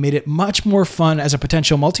the game made it much more fun as a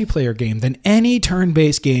potential multiplayer game than any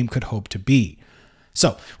turn-based game could hope to be.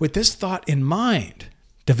 So, with this thought in mind,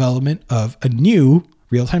 development of a new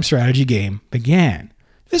real-time strategy game began.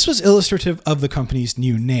 This was illustrative of the company's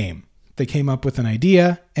new name. They came up with an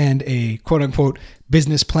idea and a quote-unquote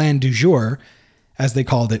business plan du jour, as they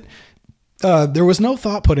called it. There was no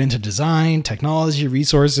thought put into design, technology,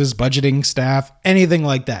 resources, budgeting, staff, anything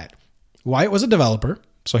like that. Wyatt was a developer,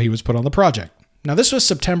 so he was put on the project. Now, this was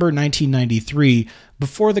September 1993,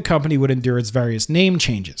 before the company would endure its various name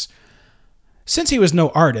changes. Since he was no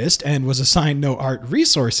artist and was assigned no art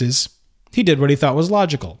resources, he did what he thought was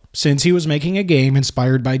logical. Since he was making a game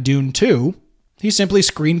inspired by Dune 2, he simply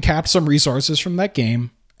screen capped some resources from that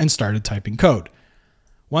game and started typing code.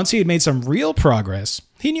 Once he had made some real progress,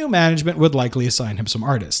 he knew management would likely assign him some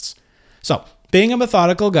artists. So, being a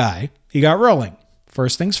methodical guy, he got rolling.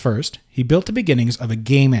 First things first, he built the beginnings of a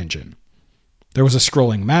game engine. There was a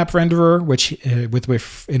scrolling map renderer,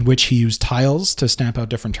 in which he used tiles to stamp out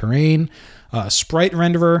different terrain, a sprite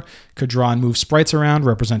renderer could draw and move sprites around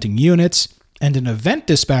representing units, and an event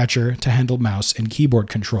dispatcher to handle mouse and keyboard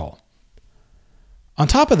control. On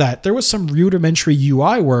top of that, there was some rudimentary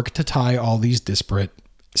UI work to tie all these disparate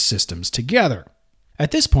systems together.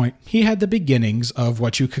 At this point, he had the beginnings of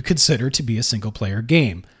what you could consider to be a single-player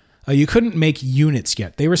game. You couldn't make units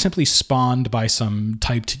yet. They were simply spawned by some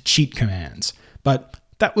typed cheat commands. But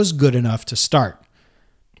that was good enough to start.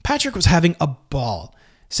 Patrick was having a ball.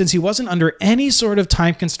 Since he wasn't under any sort of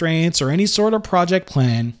time constraints or any sort of project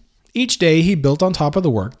plan, each day he built on top of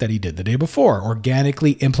the work that he did the day before,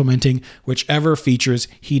 organically implementing whichever features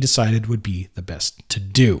he decided would be the best to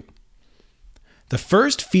do. The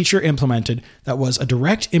first feature implemented that was a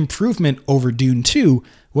direct improvement over Dune 2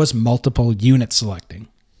 was multiple unit selecting.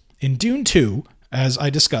 In Dune 2, as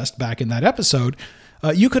I discussed back in that episode,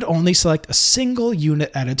 you could only select a single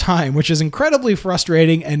unit at a time, which is incredibly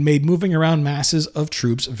frustrating and made moving around masses of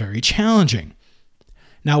troops very challenging.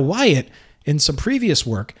 Now, Wyatt, in some previous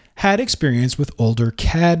work, had experience with older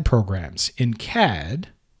CAD programs. In CAD,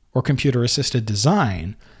 or computer-assisted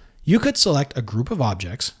design, you could select a group of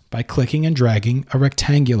objects by clicking and dragging a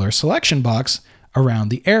rectangular selection box around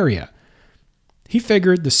the area. He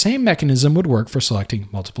figured the same mechanism would work for selecting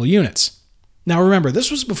multiple units. Now remember,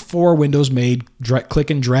 this was before Windows made click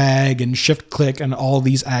and drag and shift click and all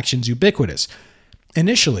these actions ubiquitous.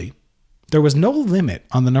 Initially, there was no limit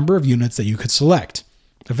on the number of units that you could select.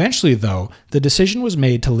 Eventually, though, the decision was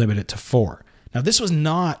made to limit it to 4. Now, this was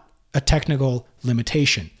not a technical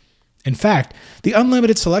limitation. In fact, the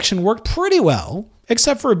unlimited selection worked pretty well,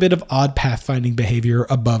 except for a bit of odd pathfinding behavior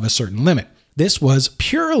above a certain limit. This was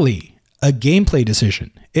purely a gameplay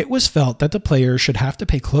decision. It was felt that the player should have to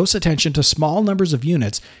pay close attention to small numbers of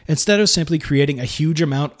units instead of simply creating a huge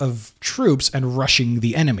amount of troops and rushing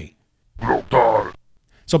the enemy.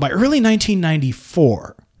 So by early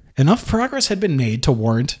 1994, enough progress had been made to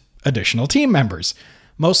warrant additional team members,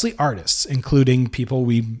 mostly artists, including people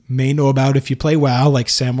we may know about if you play WoW, like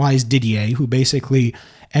Samwise Didier, who basically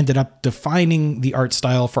ended up defining the art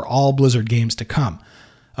style for all Blizzard games to come.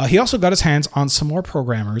 He also got his hands on some more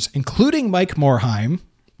programmers, including Mike Morheim,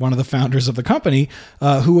 one of the founders of the company,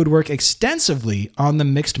 who would work extensively on the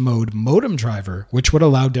mixed mode modem driver, which would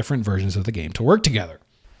allow different versions of the game to work together.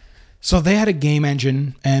 So they had a game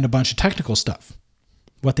engine and a bunch of technical stuff.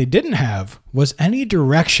 What they didn't have was any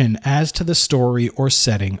direction as to the story or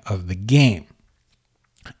setting of the game.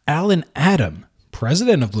 Alan Adam,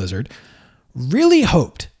 president of Blizzard, really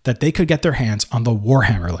hoped that they could get their hands on the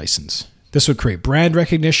Warhammer license. This would create brand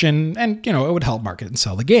recognition and, it would help market and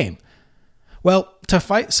sell the game. Well,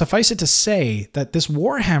 suffice it to say that this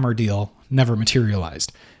Warhammer deal never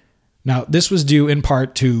materialized. Now, this was due in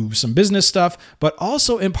part to some business stuff, but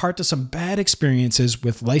also in part to some bad experiences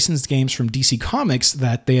with licensed games from DC Comics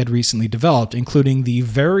that they had recently developed, including the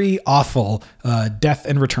very awful Death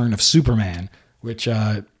and Return of Superman, which,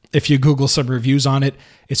 if you Google some reviews on it,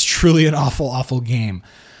 it's truly an awful, awful game.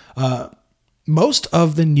 Most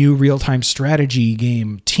of the new real-time strategy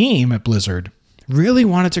game team at Blizzard really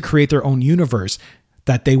wanted to create their own universe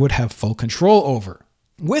that they would have full control over.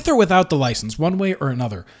 With or without the license, one way or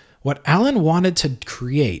another, what Alan wanted to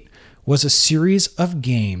create was a series of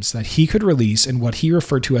games that he could release in what he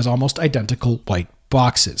referred to as almost identical white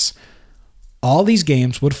boxes. All these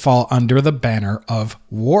games would fall under the banner of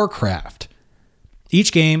Warcraft.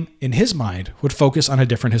 Each game, in his mind, would focus on a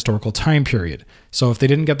different historical time period. So if they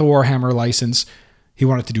didn't get the Warhammer license, he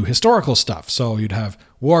wanted to do historical stuff. So you'd have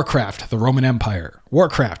Warcraft, the Roman Empire,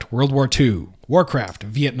 Warcraft, World War II, Warcraft,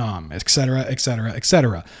 Vietnam, etc., etc.,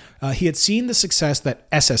 etc. He had seen the success that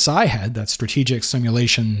SSI had, that's Strategic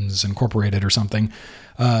Simulations Incorporated or something.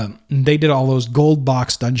 They did all those gold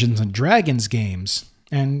box Dungeons and Dragons games.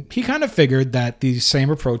 And he kind of figured that the same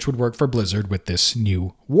approach would work for Blizzard with this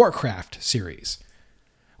new Warcraft series.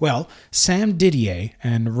 Well, Sam Didier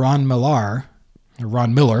and Ron Miller,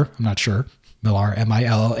 I'm not sure, Millar,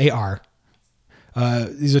 M-I-L-L-A-R,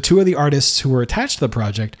 these are two of the artists who were attached to the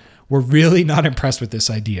project, were really not impressed with this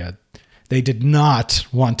idea. They did not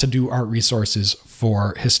want to do art resources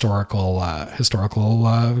for historical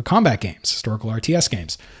combat games, historical RTS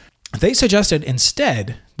games. They suggested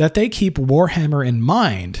instead that they keep Warhammer in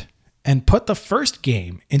mind and put the first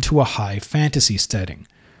game into a high fantasy setting.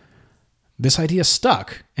 This idea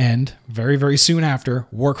stuck, and very, very soon after,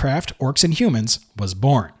 Warcraft, Orcs and Humans was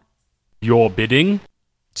born. Your bidding?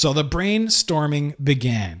 So the brainstorming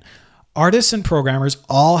began. Artists and programmers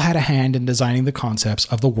all had a hand in designing the concepts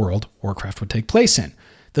of the world Warcraft would take place in.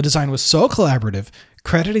 The design was so collaborative,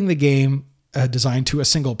 crediting the game design to a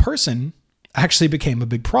single person actually became a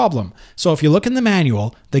big problem. So if you look in the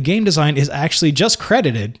manual, the game design is actually just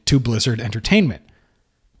credited to Blizzard Entertainment.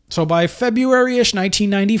 So by February-ish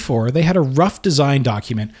 1994, they had a rough design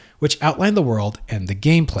document which outlined the world and the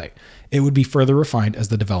gameplay. It would be further refined as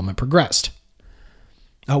the development progressed.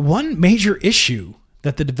 One major issue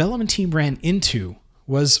that the development team ran into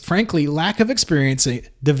was, frankly, lack of experience in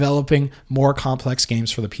developing more complex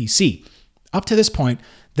games for the PC. Up to this point,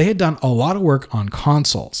 they had done a lot of work on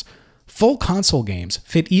consoles. Full console games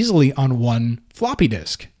fit easily on one floppy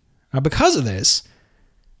disk. Now, because of this,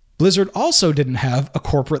 Blizzard also didn't have a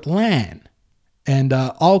corporate LAN, and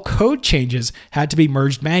all code changes had to be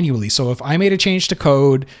merged manually. So if I made a change to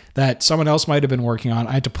code that someone else might have been working on,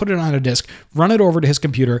 I had to put it on a disk, run it over to his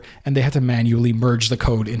computer, and they had to manually merge the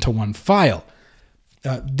code into one file.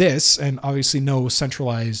 This, and obviously no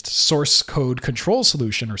centralized source code control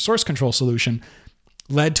solution or source control solution,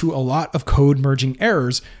 led to a lot of code merging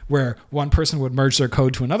errors where one person would merge their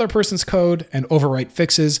code to another person's code and overwrite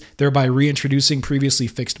fixes, thereby reintroducing previously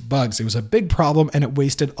fixed bugs. It was a big problem, and it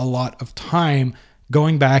wasted a lot of time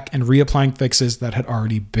going back and reapplying fixes that had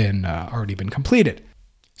already been completed.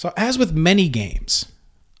 So as with many games,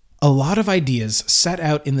 a lot of ideas set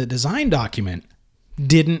out in the design document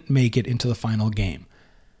didn't make it into the final game.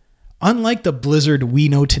 Unlike the Blizzard we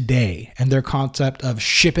know today and their concept of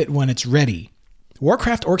ship it when it's ready,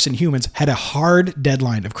 Warcraft, Orcs, and Humans had a hard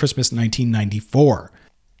deadline of Christmas 1994.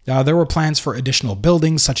 There were plans for additional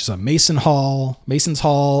buildings such as a Mason's Hall,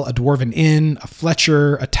 a Dwarven Inn, a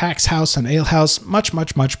Fletcher, a tax house, an alehouse, much,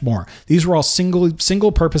 much, much more. These were all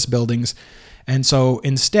single-purpose buildings, and so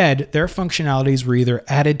instead, their functionalities were either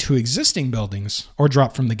added to existing buildings or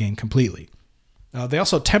dropped from the game completely. They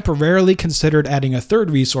also temporarily considered adding a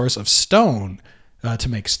third resource of stone to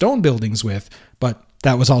make stone buildings with, but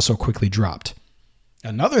that was also quickly dropped.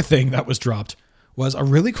 Another thing that was dropped was a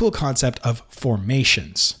really cool concept of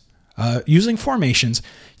formations. Using formations,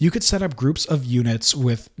 you could set up groups of units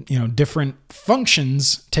with different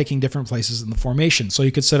functions taking different places in the formation. So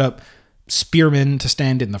you could set up spearmen to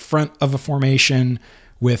stand in the front of a formation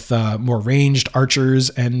with more ranged archers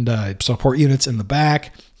and support units in the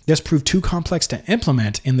back. This proved too complex to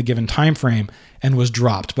implement in the given time frame and was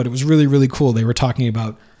dropped, but it was really, really cool. They were talking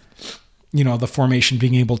about the formation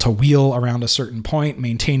being able to wheel around a certain point,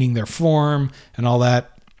 maintaining their form and all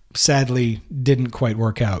that. Sadly, didn't quite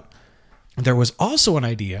work out. There was also an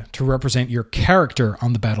idea to represent your character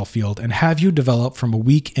on the battlefield and have you develop from a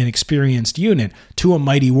weak and experienced unit to a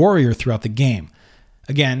mighty warrior throughout the game.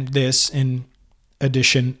 Again, this, in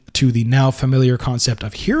addition to the now familiar concept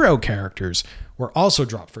of hero characters, were also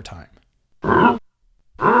dropped for time.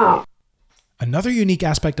 Another unique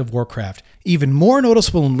aspect of Warcraft, even more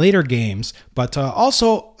noticeable in later games, but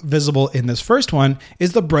also visible in this first one,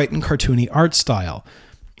 is the bright and cartoony art style.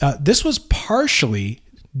 This was partially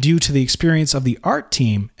due to the experience of the art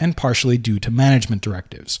team and partially due to management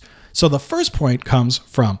directives. So the first point comes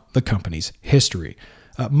from the company's history.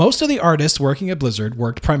 Most of the artists working at Blizzard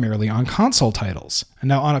worked primarily on console titles. And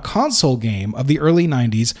now on a console game of the early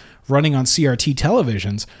 90s running on CRT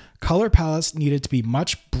televisions, color palettes needed to be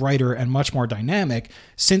much brighter and much more dynamic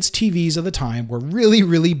since TVs of the time were really,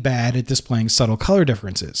 really bad at displaying subtle color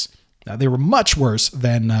differences. They were much worse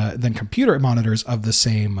than computer monitors of the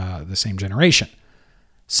same generation.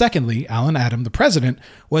 Secondly, Alan Adam, the president,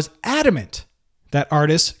 was adamant that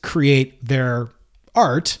artists create their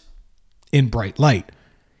art in bright light.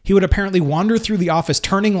 He would apparently wander through the office,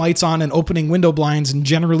 turning lights on and opening window blinds and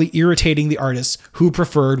generally irritating the artists who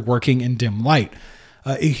preferred working in dim light.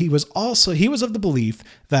 He was of the belief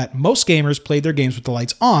that most gamers played their games with the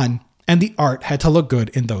lights on, and the art had to look good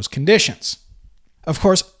in those conditions. Of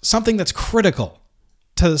course, something that's critical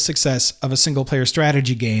to the success of a single-player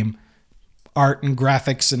strategy game, art and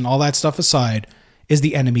graphics and all that stuff aside, is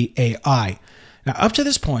the enemy AI. Now, up to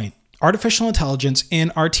this point, artificial intelligence in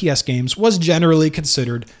RTS games was generally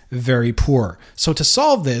considered very poor. So to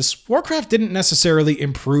solve this, Warcraft didn't necessarily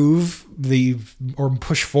improve or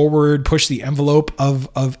push the envelope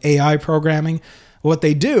of AI programming. What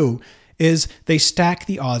they do is they stack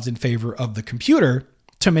the odds in favor of the computer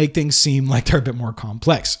to make things seem like they're a bit more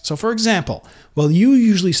complex. So for example, while you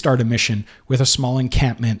usually start a mission with a small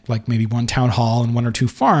encampment, like maybe one town hall and one or two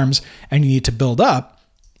farms, and you need to build up,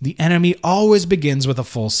 the enemy always begins with a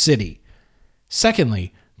full city.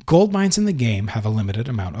 Secondly, gold mines in the game have a limited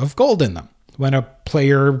amount of gold in them. When a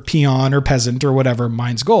player, peon, or peasant, or whatever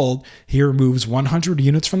mines gold, he removes 100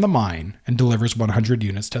 units from the mine and delivers 100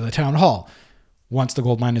 units to the town hall. Once the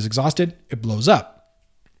gold mine is exhausted, it blows up.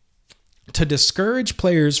 To discourage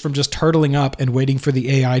players from just turtling up and waiting for the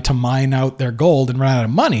AI to mine out their gold and run out of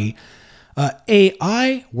money,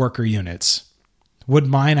 AI worker units would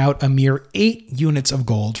mine out a mere 8 units of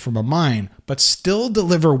gold from a mine, but still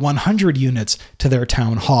deliver 100 units to their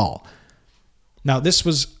town hall. Now, this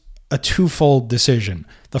was a twofold decision.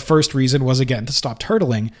 The first reason was, again, to stop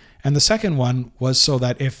turtling, and the second one was so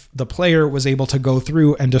that if the player was able to go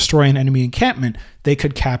through and destroy an enemy encampment, they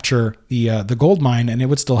could capture the gold mine, and it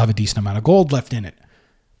would still have a decent amount of gold left in it.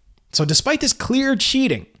 So despite this clear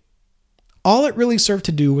cheating, all it really served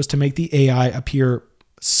to do was to make the AI appear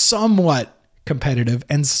somewhat competitive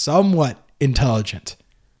and somewhat intelligent.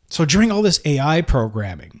 So during all this AI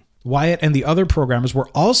programming, Wyatt and the other programmers were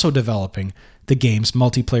also developing the game's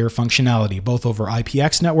multiplayer functionality, both over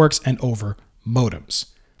IPX networks and over modems.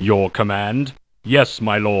 Your command? Yes,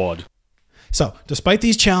 my lord. So, despite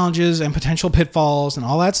these challenges and potential pitfalls and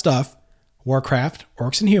all that stuff, Warcraft,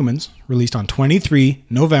 Orcs and Humans released on 23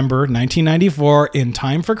 November 1994 in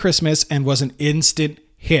time for Christmas and was an instant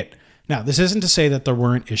hit. Now, this isn't to say that there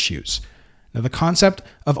weren't issues. Now, the concept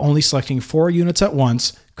of only selecting 4 units at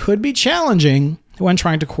once could be challenging when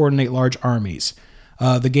trying to coordinate large armies.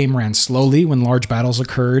 The game ran slowly when large battles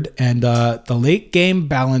occurred, and the late game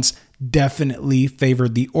balance definitely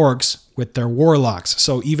favored the orcs with their warlocks.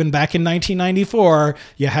 So even back in 1994,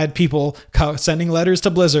 you had people sending letters to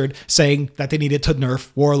Blizzard saying that they needed to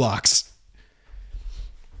nerf warlocks.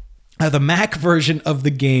 The Mac version of the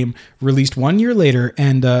game released 1 year later,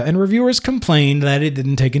 and reviewers complained that it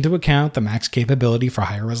didn't take into account the Mac's capability for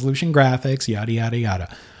higher resolution graphics, yada, yada,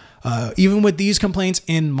 yada. Even with these complaints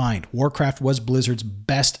in mind, Warcraft was Blizzard's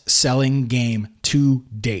best-selling game to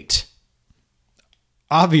date.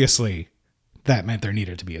 Obviously, that meant there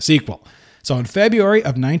needed to be a sequel. So in February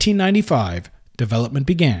of 1995, development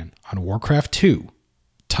began on Warcraft 2,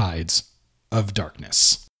 Tides of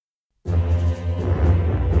Darkness.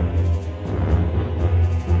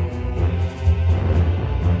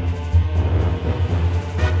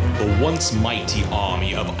 The once mighty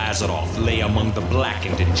army of Azeroth lay among the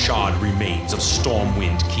blackened and charred remains of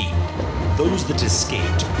Stormwind Keep. Those that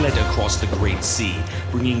escaped fled across the Great Sea,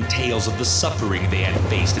 bringing tales of the suffering they had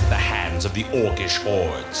faced at the hands of the Orcish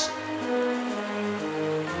hordes.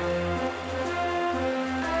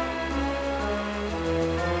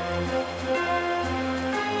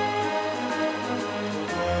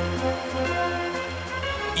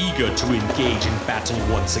 Eager to engage in battle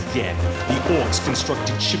once again, the Orcs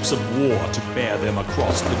constructed ships of war to bear them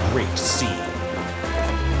across the Great Sea.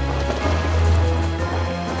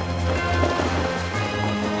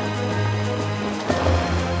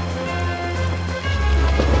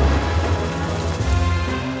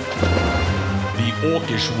 The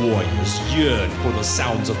Orcish warriors yearned for the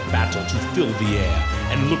sounds of battle to fill the air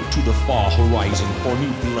and looked to the far horizon for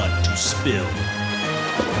new blood to spill.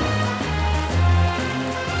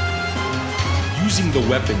 Using the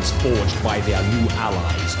weapons forged by their new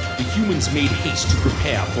allies, the humans made haste to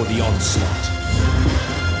prepare for the onslaught.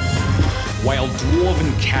 While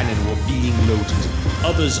dwarven cannon were being loaded,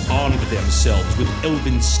 others armed themselves with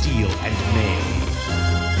elven steel and mail.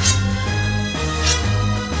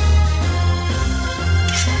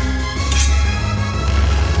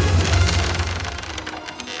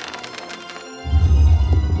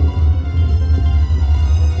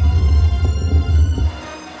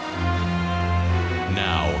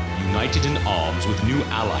 United in arms with new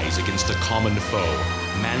allies against a common foe,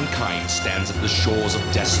 mankind stands at the shores of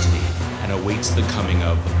destiny, and awaits the coming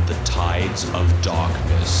of the Tides of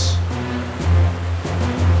Darkness.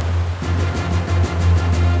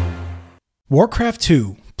 Warcraft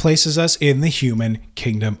 2 places us in the human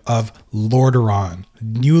kingdom of Lordaeron,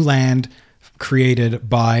 new land created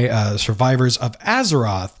by survivors of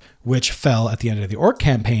Azeroth, which fell at the end of the Orc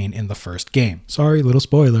campaign in the first game. Sorry, little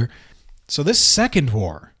spoiler. So this second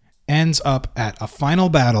war ends up at a final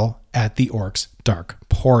battle at the Orcs' Dark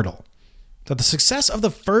Portal. So the success of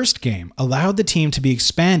the first game allowed the team to be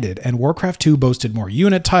expanded, and Warcraft 2 boasted more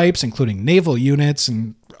unit types, including naval units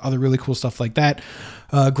and other really cool stuff like that.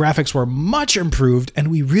 Graphics were much improved, and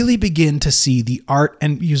we really begin to see the art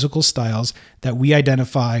and musical styles that we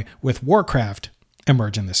identify with Warcraft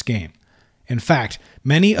emerge in this game. In fact,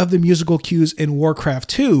 many of the musical cues in Warcraft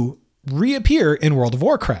 2 reappear in World of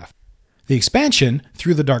Warcraft. The expansion,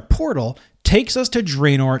 Through the Dark Portal, takes us to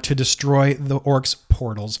Draenor to destroy the Orcs'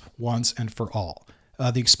 portals once and for all.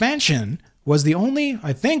 The expansion was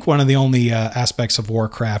one of the only aspects of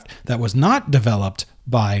Warcraft that was not developed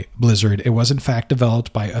by Blizzard. It was in fact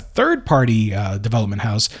developed by a third-party development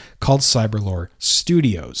house called Cyberlore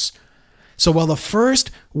Studios. So while the first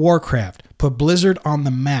Warcraft put Blizzard on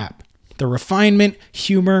the map, the refinement,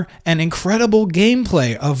 humor, and incredible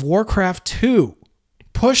gameplay of Warcraft 2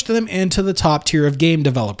 pushed them into the top tier of game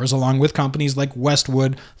developers, along with companies like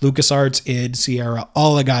Westwood, LucasArts, id, Sierra,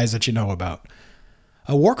 all the guys that you know about.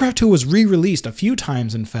 Warcraft 2 was re-released a few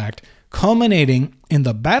times, in fact, culminating in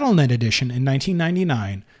the Battle.net edition in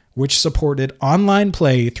 1999, which supported online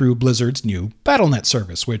play through Blizzard's new Battle.net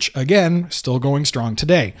service, which, again, still going strong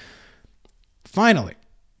today. Finally,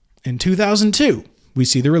 in 2002, we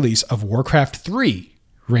see the release of Warcraft 3,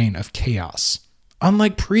 Reign of Chaos.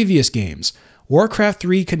 Unlike previous games, Warcraft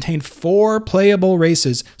 3 contained 4 playable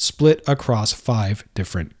races split across 5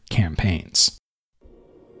 different campaigns.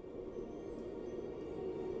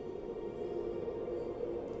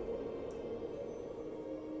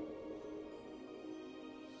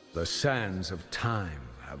 The sands of time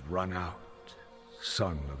have run out,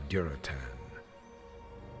 son of Duratan.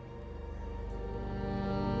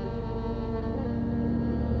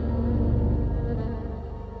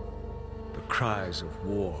 The cries of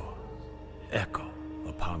war echo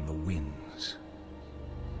upon the winds.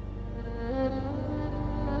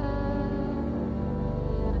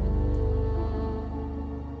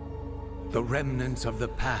 The remnants of the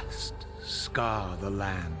past scar the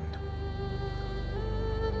land.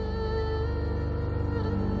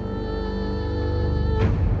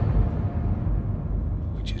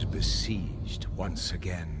 Which is besieged once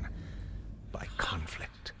again by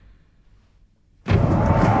conflict.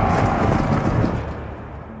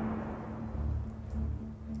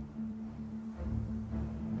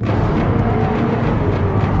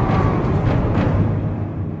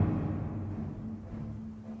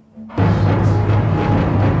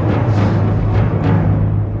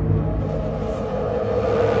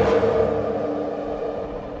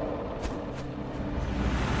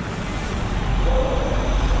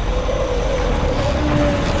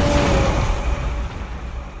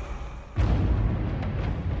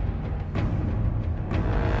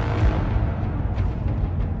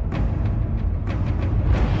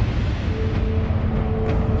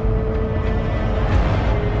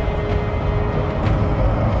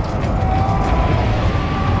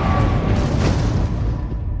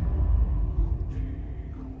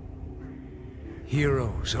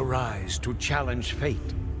 Heroes arise to challenge fate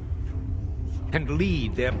and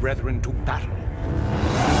lead their brethren to battle.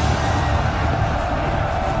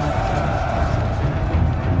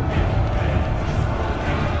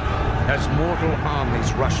 As mortal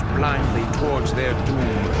armies rush blindly towards their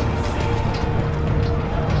doom,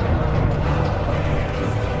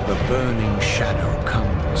 the burning shadow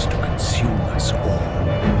comes to consume us all.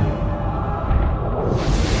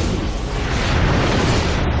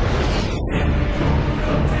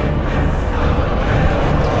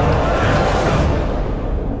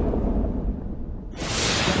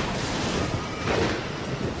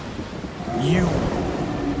 You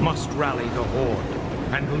must rally the Horde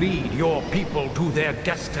and lead your people to their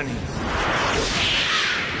destiny.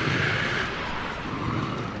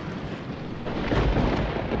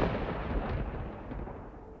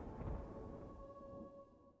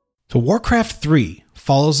 So Warcraft 3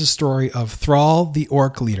 follows the story of Thrall, the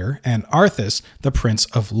Orc leader, and Arthas, the Prince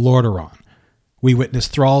of Lordaeron. We witness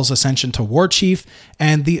Thrall's ascension to War Chief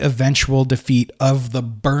and the eventual defeat of the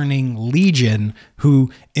Burning Legion, who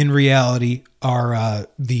in reality are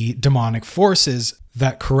the demonic forces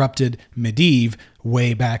that corrupted Medivh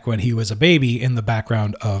way back when he was a baby in the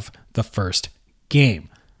background of the first game.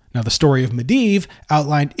 Now, the story of Medivh,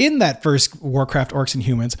 outlined in that first Warcraft Orcs and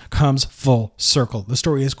Humans, comes full circle. The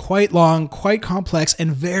story is quite long, quite complex,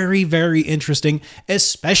 and very, very interesting,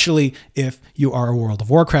 especially if you are a World of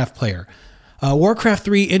Warcraft player. Warcraft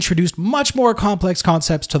 3 introduced much more complex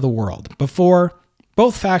concepts to the world. Before,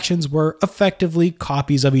 both factions were effectively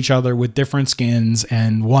copies of each other with different skins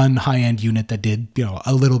and one high-end unit that did,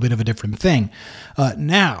 a little bit of a different thing.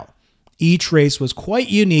 Now, each race was quite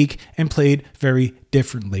unique and played very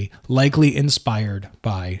differently, likely inspired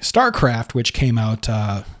by StarCraft, which came out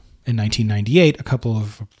in 1998, a couple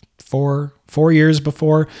of four years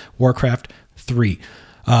before Warcraft 3.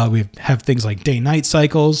 We have things like day-night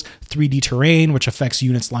cycles, 3D terrain, which affects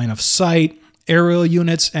units' line of sight, aerial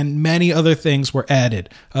units, and many other things were added.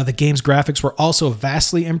 The game's graphics were also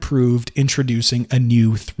vastly improved, introducing a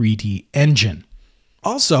new 3D engine.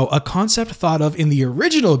 Also, a concept thought of in the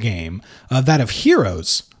original game, that of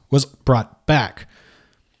heroes, was brought back.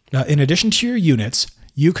 In addition to your units,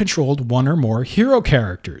 you controlled one or more hero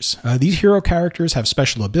characters. These hero characters have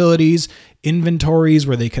special abilities, inventories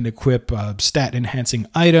where they can equip stat-enhancing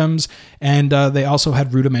items, and they also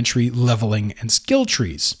had rudimentary leveling and skill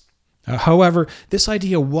trees. However, this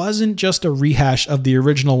idea wasn't just a rehash of the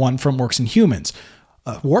original one from Orcs and Humans.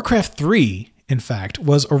 Warcraft 3, in fact,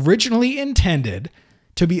 was originally intended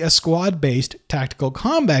to be a squad-based tactical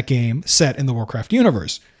combat game set in the Warcraft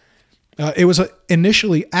universe. It was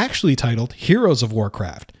initially actually titled Heroes of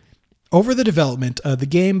Warcraft. Over the development, the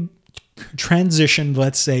game transitioned,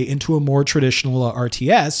 let's say, into a more traditional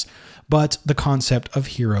RTS, but the concept of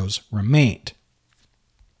heroes remained.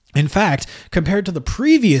 In fact, compared to the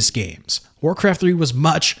previous games, Warcraft 3 was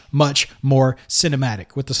much, much more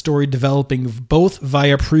cinematic, with the story developing both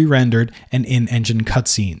via pre-rendered and in-engine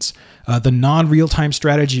cutscenes. The non-real-time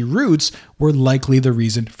strategy roots were likely the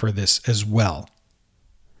reason for this as well.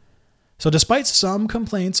 So despite some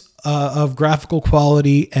complaints of graphical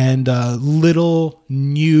quality and little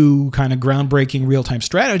new kind of groundbreaking real-time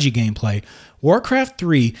strategy gameplay, Warcraft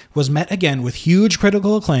 3 was met again with huge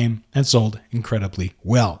critical acclaim and sold incredibly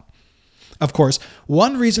well. Of course,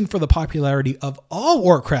 one reason for the popularity of all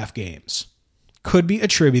Warcraft games could be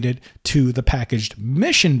attributed to the packaged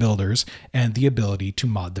mission builders and the ability to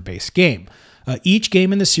mod the base game. Each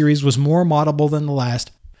game in the series was more moddable than the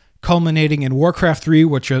last, culminating in Warcraft 3,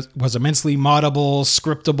 which was immensely moddable,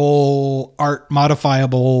 scriptable, art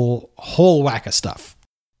modifiable, whole whack of stuff.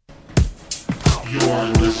 You're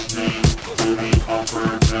listening to the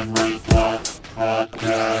Upper Memory Block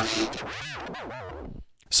Podcast.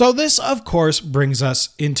 So this, of course, brings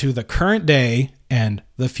us into the current day and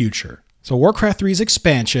the future. So Warcraft 3's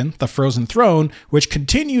expansion, The Frozen Throne, which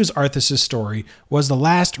continues Arthas' story, was the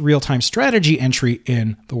last real-time strategy entry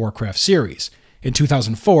in the Warcraft series. In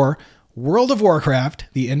 2004, World of Warcraft,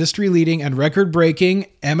 the industry-leading and record-breaking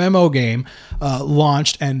MMO game,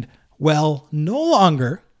 launched, and, well, no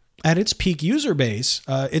longer at its peak user base.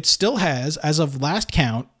 It still has, as of last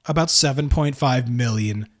count, about 7.5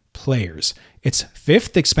 million players. Its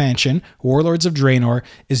fifth expansion, Warlords of Draenor,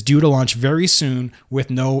 is due to launch very soon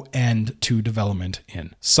with no end to development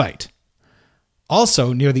in sight.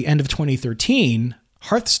 Also, near the end of 2013,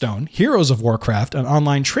 Hearthstone, Heroes of Warcraft, an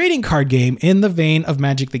online trading card game in the vein of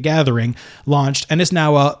Magic the Gathering, launched and is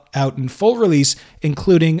now out in full release,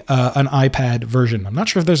 including an iPad version. I'm not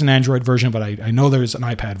sure if there's an Android version, but I know there's an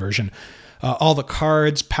iPad version. All the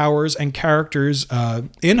cards, powers, and characters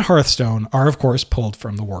in Hearthstone are, of course, pulled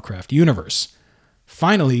from the Warcraft universe.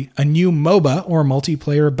 Finally, a new MOBA, or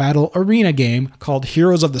multiplayer battle arena game called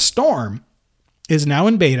Heroes of the Storm, is now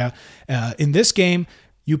in beta. In this game,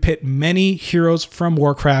 you pit many heroes from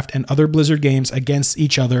Warcraft and other Blizzard games against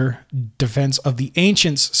each other, Defense of the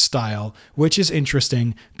Ancients style, which is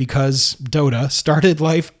interesting because Dota started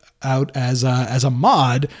life out as a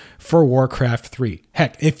mod for Warcraft 3.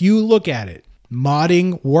 Heck, if you look at it,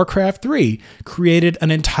 modding Warcraft 3 created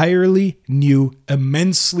an entirely new,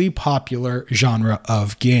 immensely popular genre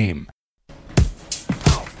of game.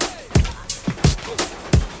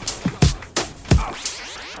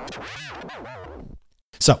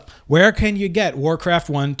 So, where can you get Warcraft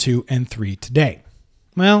 1, 2, and 3 today?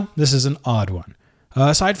 Well, this is an odd one.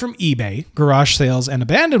 Aside from eBay, garage sales, and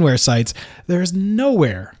abandonware sites, there's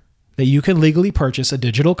nowhere that you can legally purchase a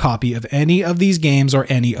digital copy of any of these games or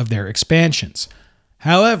any of their expansions.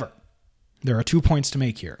 However, there are 2 points to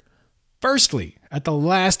make here. Firstly, at the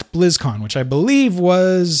last BlizzCon, which I believe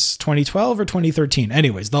was 2012 or 2013,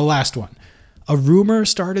 anyways, the last one, a rumor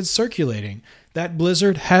started circulating that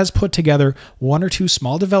Blizzard has put together 1 or 2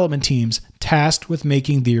 small development teams tasked with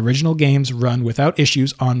making the original games run without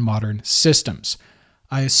issues on modern systems.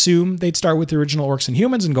 I assume they'd start with the original Orcs and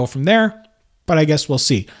Humans and go from there, but I guess we'll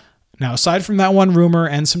see. Now, aside from that one rumor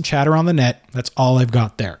and some chatter on the net, that's all I've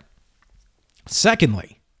got there.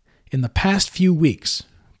 Secondly, in the past few weeks,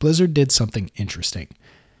 Blizzard did something interesting.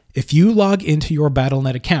 If you log into your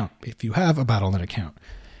Battle.net account, if you have a Battle.net account,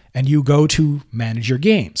 and you go to manage your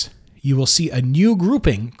games, you will see a new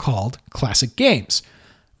grouping called Classic Games.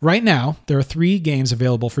 Right now, there are 3 games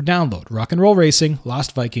available for download: Rock and Roll Racing,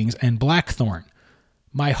 Lost Vikings, and Blackthorn.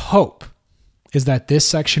 My hope is that this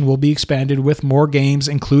section will be expanded with more games,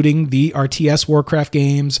 including the RTS Warcraft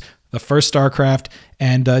games, the first StarCraft,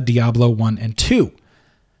 and Diablo 1 and 2.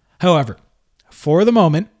 However, for the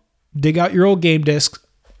moment, dig out your old game discs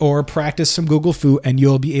or practice some Google Foo and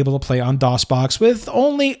you'll be able to play on DOSBox with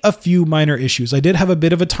only a few minor issues. I did have a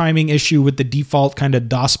bit of a timing issue with the default kind of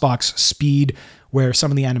DOSBox speed where some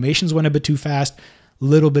of the animations went a bit too fast.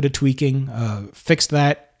 Little bit of tweaking, fixed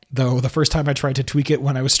that. Though the first time I tried to tweak it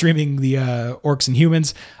when I was streaming the Orcs and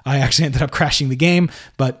Humans, I actually ended up crashing the game.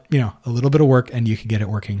 But, a little bit of work and you can get it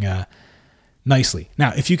working nicely.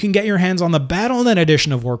 Now, if you can get your hands on the Battle.net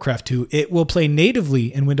edition of Warcraft 2, it will play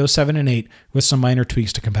natively in Windows 7 and 8 with some minor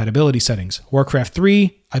tweaks to compatibility settings. Warcraft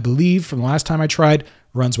 3, I believe, from the last time I tried,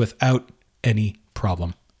 runs without any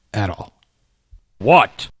problem at all.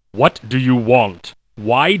 What? What do you want?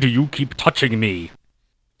 Why do you keep touching me?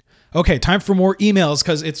 Okay, time for more emails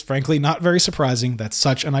because it's frankly not very surprising that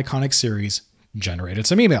such an iconic series generated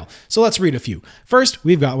some email. So let's read a few. First,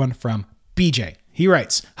 we've got one from BJ. He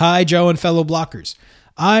writes, "Hi, Joe and fellow blockers.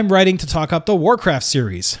 I'm writing to talk up the Warcraft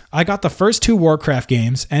series. I got the first 2 Warcraft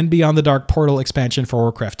games and Beyond the Dark Portal expansion for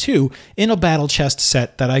Warcraft 2 in a battle chest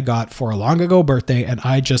set that I got for a long ago birthday, and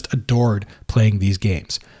I just adored playing these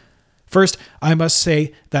games. First, I must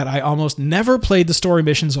say that I almost never played the story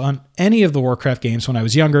missions on any of the Warcraft games when I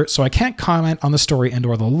was younger, so I can't comment on the story and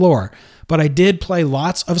or the lore. But I did play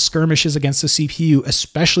lots of skirmishes against the CPU,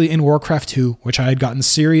 especially in Warcraft 2, which I had gotten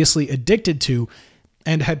seriously addicted to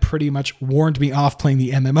and had pretty much warned me off playing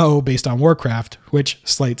the MMO based on Warcraft, which,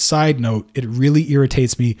 slight side note, it really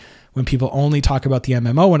irritates me when people only talk about the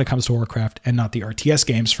MMO when it comes to Warcraft and not the RTS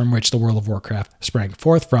games from which the World of Warcraft sprang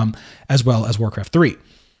forth from, as well as Warcraft 3.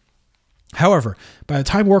 However, by the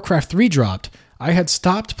time Warcraft 3 dropped, I had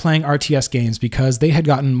stopped playing RTS games because they had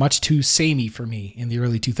gotten much too samey for me in the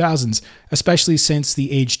early 2000s, especially since the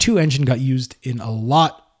Age 2 engine got used in a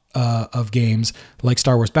lot of games like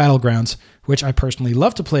Star Wars Battlegrounds, which I personally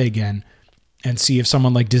love to play again and see if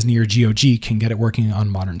someone like Disney or GOG can get it working on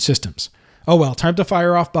modern systems. Oh well, time to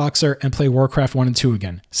fire off Boxer and play Warcraft 1 and 2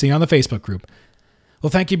 again. See you on the Facebook group." Well,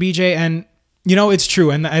 thank you, BJ, and it's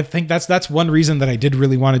true, and I think that's one reason that I did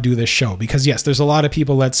really want to do this show, because yes, there's a lot of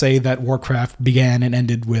people that say that Warcraft began and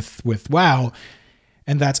ended with WoW,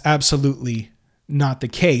 and that's absolutely not the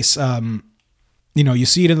case. You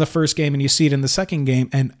see it in the first game and you see it in the second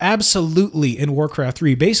game, and absolutely in Warcraft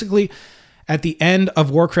 3. Basically, at the end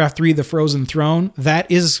of Warcraft 3, The Frozen Throne, that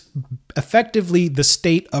is effectively the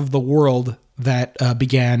state of the world that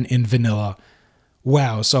began in vanilla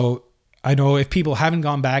WoW. So I know if people haven't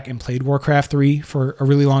gone back and played Warcraft 3 for a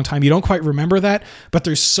really long time, you don't quite remember that, but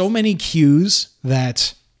there's so many cues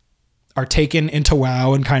that are taken into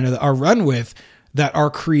WoW and kind of are run with that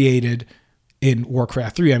are created in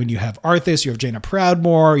Warcraft 3. I mean, you have Arthas, you have Jaina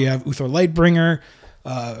Proudmoore, you have Uther Lightbringer,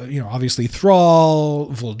 obviously Thrall,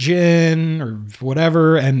 Vol'jin, or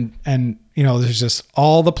whatever, and there's just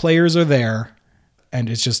all the players are there,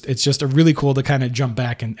 and it's just a really cool to kind of jump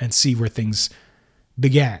back and see where things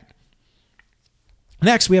began.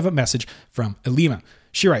 Next, we have a message from Elima.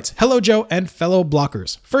 She writes, "Hello, Joe and fellow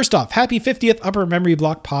blockers. First off, happy 50th Upper Memory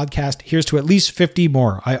Block podcast. Here's to at least 50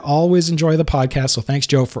 more. I always enjoy the podcast, so thanks,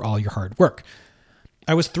 Joe, for all your hard work.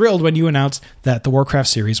 I was thrilled when you announced that the Warcraft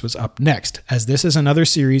series was up next, as this is another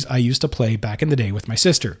series I used to play back in the day with my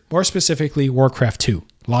sister, more specifically Warcraft 2.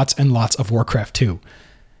 Lots and lots of Warcraft 2.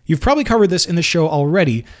 You've probably covered this in the show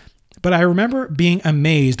already, but I remember being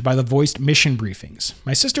amazed by the voiced mission briefings.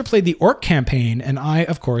 My sister played the Orc campaign, and I,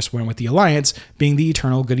 of course, went with the Alliance, being the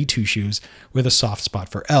eternal goody two-shoes with a soft spot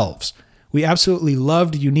for elves. We absolutely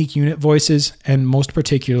loved unique unit voices, and most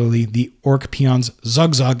particularly the Orc peons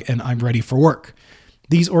Zug Zug and I'm Ready for Work.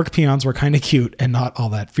 These Orc peons were kind of cute and not all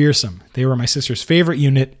that fearsome. They were my sister's favorite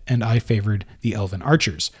unit, and I favored the Elven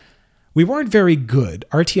Archers. We weren't very good.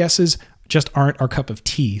 RTSs just aren't our cup of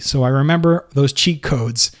tea, so I remember those cheat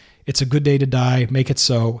codes. It's a good day to die, make it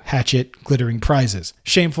so, hatchet, glittering prizes.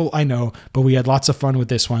 Shameful, I know, but we had lots of fun with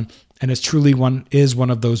this one, and it's truly one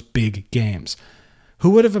of those big games.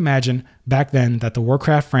 Who would have imagined back then that the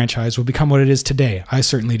Warcraft franchise would become what it is today? I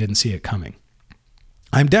certainly didn't see it coming.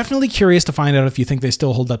 I'm definitely curious to find out if you think they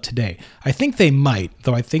still hold up today. I think they might,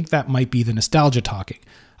 though I think that might be the nostalgia talking.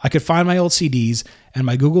 I could find my old CDs, and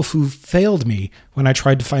my Google failed me when I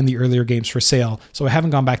tried to find the earlier games for sale, so I haven't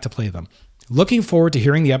gone back to play them. Looking forward to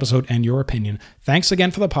hearing the episode and your opinion. Thanks again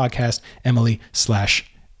for the podcast,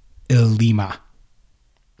 Emily/Ilima.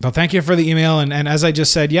 Well, thank you for the email. And as I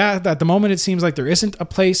just said, yeah, at the moment, it seems like there isn't a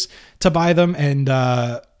place to buy them. And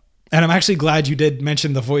I'm actually glad you did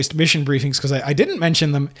mention the voiced mission briefings, because I didn't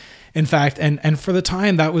mention them, in fact. And for the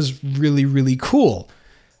time, that was really, really cool.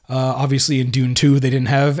 Obviously, in Dune 2, they didn't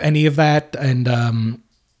have any of that. And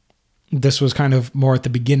this was kind of more at the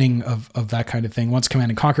beginning of that kind of thing. Once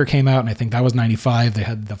Command & Conquer came out, and I think that was 95, they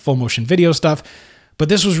had the full motion video stuff. But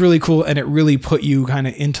this was really cool, and it really put you kind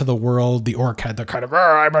of into the world. The orc had the kind of,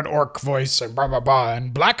 I'm an orc voice, and blah, blah, blah,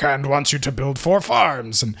 and Blackhand wants you to build 4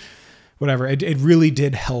 farms, and whatever. It really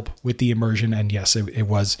did help with the immersion, and yes, it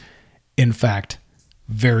was, in fact,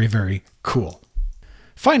 very, very cool.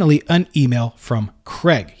 Finally, an email from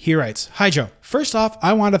Craig. He writes, Hi, Joe. First off,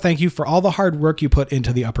 I want to thank you for all the hard work you put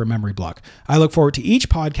into the upper memory block. I look forward to each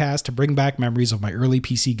podcast to bring back memories of my early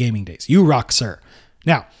PC gaming days. You rock, sir.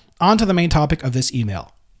 Now, on to the main topic of this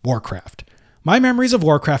email, Warcraft. My memories of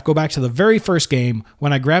Warcraft go back to the very first game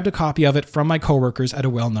when I grabbed a copy of it from my coworkers at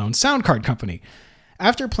a well-known sound card company.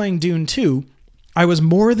 After playing Dune 2, I was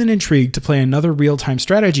more than intrigued to play another real-time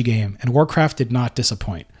strategy game, and Warcraft did not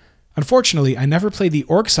disappoint. Unfortunately, I never played the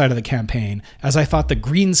orc side of the campaign, as I thought the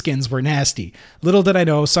greenskins were nasty. Little did I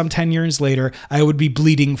know, some 10 years later, I would be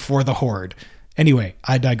bleeding for the Horde. Anyway,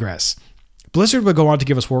 I digress. Blizzard would go on to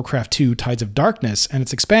give us Warcraft 2 Tides of Darkness and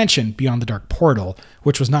its expansion Beyond the Dark Portal,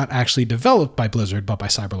 which was not actually developed by Blizzard but by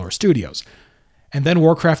Cyberlore Studios. And then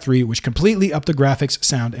Warcraft 3, which completely upped the graphics,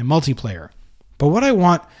 sound, and multiplayer. But what I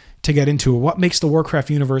want to get into, what makes the Warcraft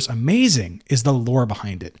universe amazing, is the lore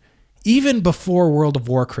behind it. Even before World of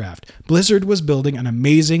Warcraft, Blizzard was building an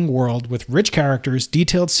amazing world with rich characters,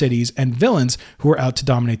 detailed cities, and villains who were out to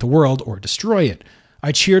dominate the world or destroy it.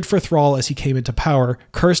 I cheered for Thrall as he came into power,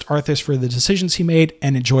 cursed Arthas for the decisions he made,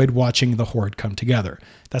 and enjoyed watching the Horde come together.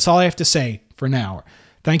 That's all I have to say for now.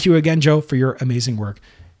 Thank you again, Joe, for your amazing work.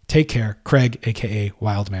 Take care, Craig, aka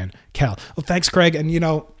Wildman Cal. Well, thanks, Craig. And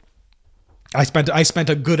I spent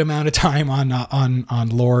a good amount of time on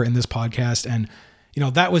lore in this podcast, and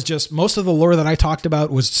that was just most of the lore that I talked about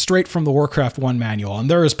was straight from the Warcraft 1 manual, and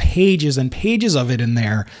there was pages and pages of it in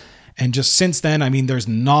there. And just since then, there's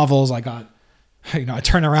novels. I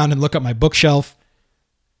turn around and look at my bookshelf,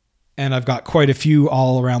 and I've got quite a few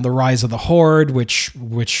all around the rise of the Horde, which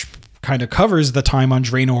kind of covers the time on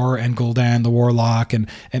Draenor and Gul'dan, the Warlock, and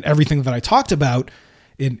everything that I talked about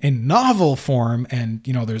in novel form. And,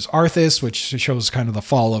 there's Arthas, which shows kind of the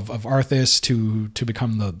fall of Arthas to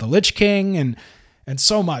become the Lich King, and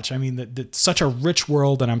so much. It's such a rich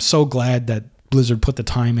world, and I'm so glad that Blizzard put the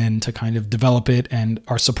time in to kind of develop it and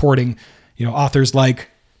are supporting, authors like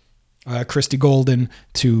Christy Golden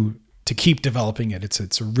to keep developing it.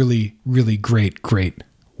 It's a really, really great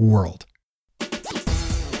world.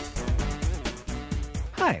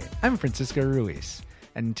 Hi, I'm Francisco Ruiz,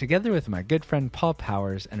 and together with my good friend Paul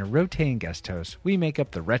Powers and a rotating guest host, we make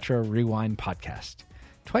up the Retro Rewind podcast.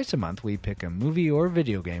 Twice a month, we pick a movie or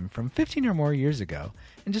video game from 15 or more years ago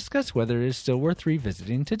and discuss whether it is still worth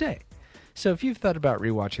revisiting today. So if you've thought about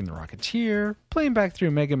rewatching The Rocketeer, playing back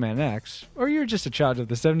through Mega Man X, or you're just a child of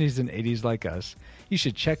the 70s and 80s like us, you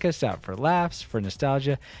should check us out for laughs, for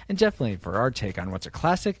nostalgia, and definitely for our take on what's a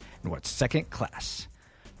classic and what's second class.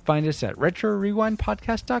 Find us at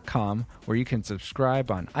RetroRewindPodcast.com, where you can subscribe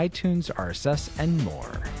on iTunes, RSS, and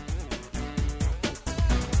more.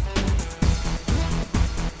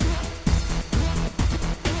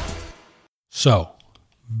 So,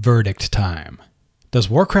 verdict time. Does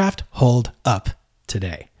Warcraft hold up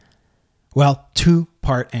today? Well,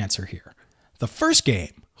 two-part answer here. The first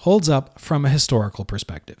game holds up from a historical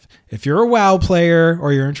perspective. If you're a WoW player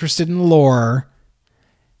or you're interested in lore,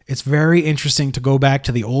 it's very interesting to go back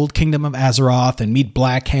to the old kingdom of Azeroth and meet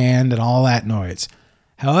Blackhand and all that noise.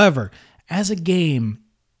 However, as a game,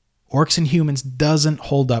 Orcs and Humans doesn't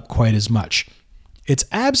hold up quite as much. It's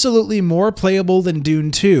absolutely more playable than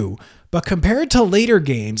Dune 2, but compared to later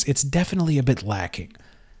games, it's definitely a bit lacking.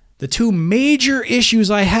 The two major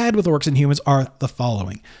issues I had with Orcs and Humans are the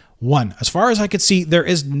following. One, as far as I could see, there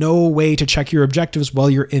is no way to check your objectives while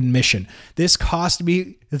you're in mission. This caused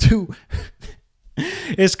me to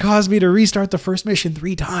restart the first mission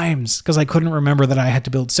 3 times because I couldn't remember that I had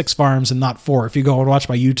to build 6 farms and not 4. If you go and watch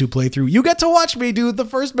my YouTube playthrough, you get to watch me do the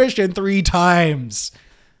first mission 3 times.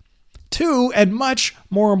 2, and much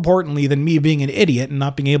more importantly than me being an idiot and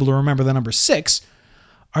not being able to remember the number 6,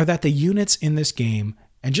 are that the units in this game,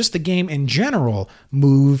 and just the game in general,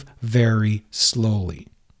 move very slowly.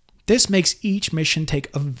 This makes each mission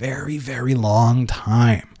take a very, very long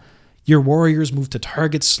time. Your warriors move to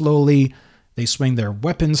targets slowly, they swing their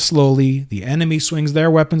weapons slowly, the enemy swings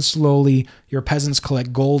their weapons slowly, your peasants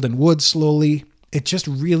collect gold and wood slowly. It just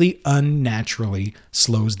really unnaturally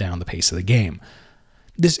slows down the pace of the game.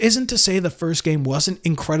 This isn't to say the first game wasn't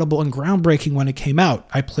incredible and groundbreaking when it came out.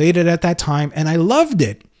 I played it at that time and I loved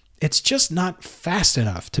it. It's just not fast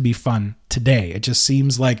enough to be fun today. It just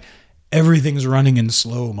seems like everything's running in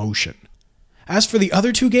slow motion. As for the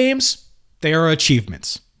other two games, they are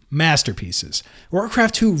achievements. Masterpieces.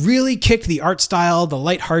 Warcraft 2 really kicked the art style, the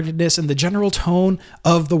lightheartedness, and the general tone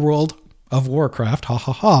of the world of Warcraft,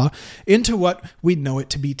 into what we know it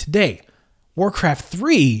to be today. Warcraft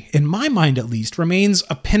 3, in my mind at least, remains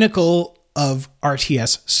a pinnacle of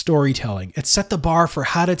RTS storytelling. It set the bar for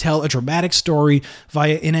how to tell a dramatic story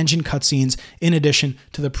via in-engine cutscenes in addition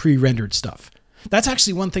to the pre-rendered stuff. That's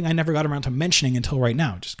actually one thing I never got around to mentioning until right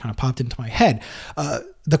now. It just kind of popped into my head.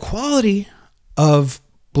 The quality of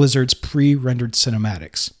Blizzard's pre-rendered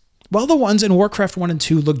cinematics. While the ones in Warcraft 1 and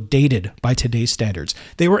 2 look dated by today's standards,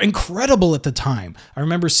 they were incredible at the time. I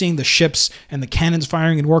remember seeing the ships and the cannons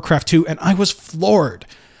firing in Warcraft 2, and I was floored.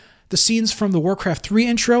 The scenes from the Warcraft 3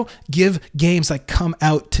 intro give games that come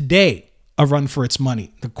out today a run for its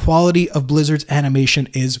money. The quality of Blizzard's animation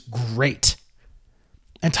is great.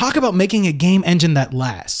 And talk about making a game engine that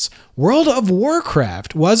lasts. World of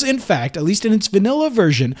Warcraft was, in fact, at least in its vanilla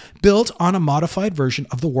version, built on a modified version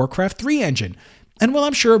of the Warcraft 3 engine. And while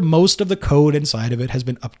I'm sure most of the code inside of it has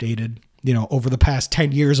been updated, over the past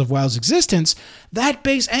 10 years of WoW's existence, that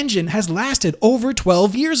base engine has lasted over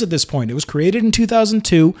 12 years at this point. It was created in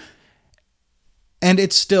 2002, and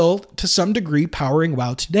it's still, to some degree, powering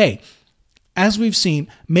WoW today. As we've seen,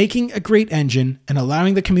 making a great engine and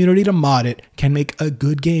allowing the community to mod it can make a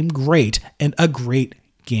good game great and a great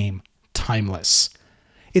game timeless.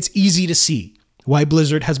 It's easy to see why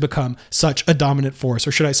Blizzard has become such a dominant force,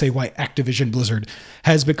 or should I say why Activision Blizzard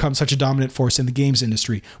has become such a dominant force in the games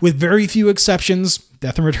industry. With very few exceptions,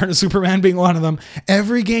 Death and Return of Superman being one of them,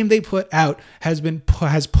 every game they put out has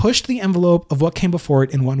pushed the envelope of what came before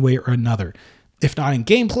it in one way or another. If not in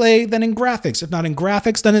gameplay, then in graphics. If not in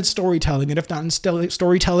graphics, then in storytelling. And if not in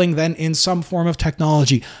storytelling, then in some form of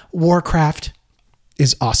technology. Warcraft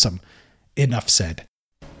is awesome. Enough said.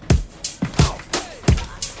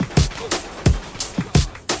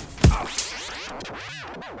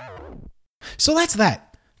 So that's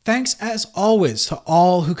that. Thanks as always to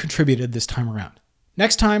all who contributed this time around.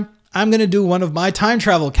 Next time, I'm going to do one of my time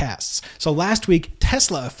travel casts. So last week,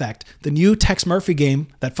 Tesla Effect, the new Tex Murphy game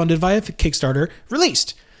that funded via Kickstarter,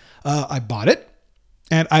 released. I bought it,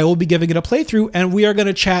 and I will be giving it a playthrough, and we are going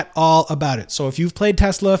to chat all about it. So if you've played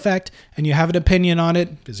Tesla Effect and you have an opinion on it,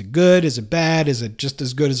 is it good? Is it bad? Is it just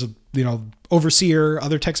as good as, Overseer,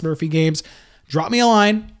 other Tex Murphy games? Drop me a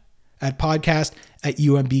line at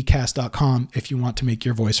podcast@umbcast.com if you want to make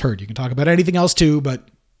your voice heard. You can talk about anything else too, but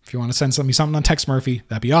if you want to send me something on Tex Murphy,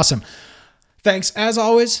 that'd be awesome. Thanks, as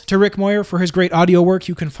always, to Rick Moyer for his great audio work.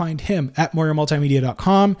 You can find him at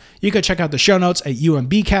MoyerMultimedia.com. You can check out the show notes at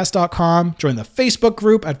UMBcast.com. Join the Facebook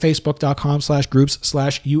group at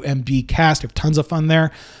Facebook.com/groups/UMBcast. Have tons of fun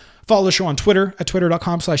there. Follow the show on Twitter at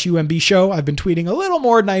Twitter.com/UMBshow. I've been tweeting a little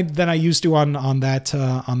more than I used to on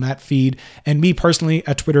that feed. And me personally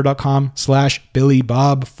at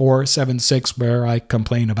Twitter.com/BillyBob476, where I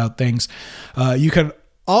complain about things. You can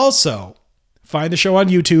also find the show on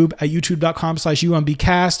YouTube at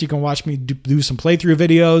youtube.com/UMBcast. You can watch me do some playthrough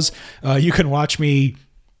videos. You can watch me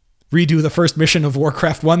redo the first mission of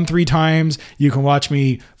Warcraft 1 3 times. You can watch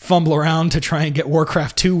me fumble around to try and get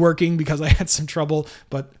Warcraft 2 working because I had some trouble.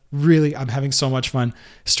 But really, I'm having so much fun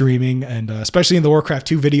streaming, and especially in the Warcraft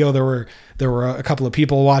 2 video, there were a couple of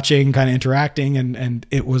people watching, kind of interacting, and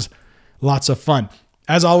it was lots of fun.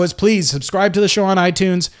 As always, please subscribe to the show on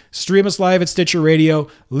iTunes, stream us live at Stitcher Radio,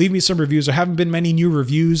 leave me some reviews. There haven't been many new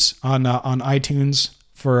reviews on iTunes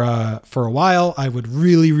for a while. I would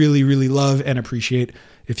really, really, really love and appreciate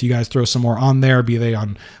if you guys throw some more on there, be they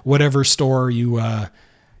on whatever store you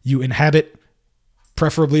inhabit,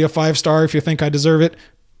 preferably a 5-star if you think I deserve it.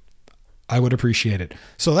 I would appreciate it.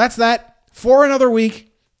 So that's that for another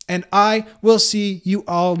week, and I will see you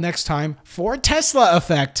all next time for Tesla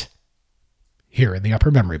Effect here in the Upper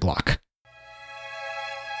Memory Block.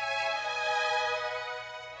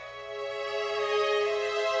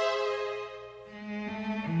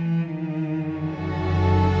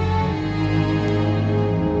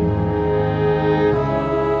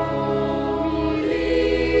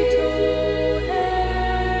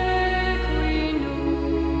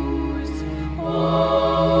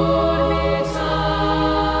 Orbitas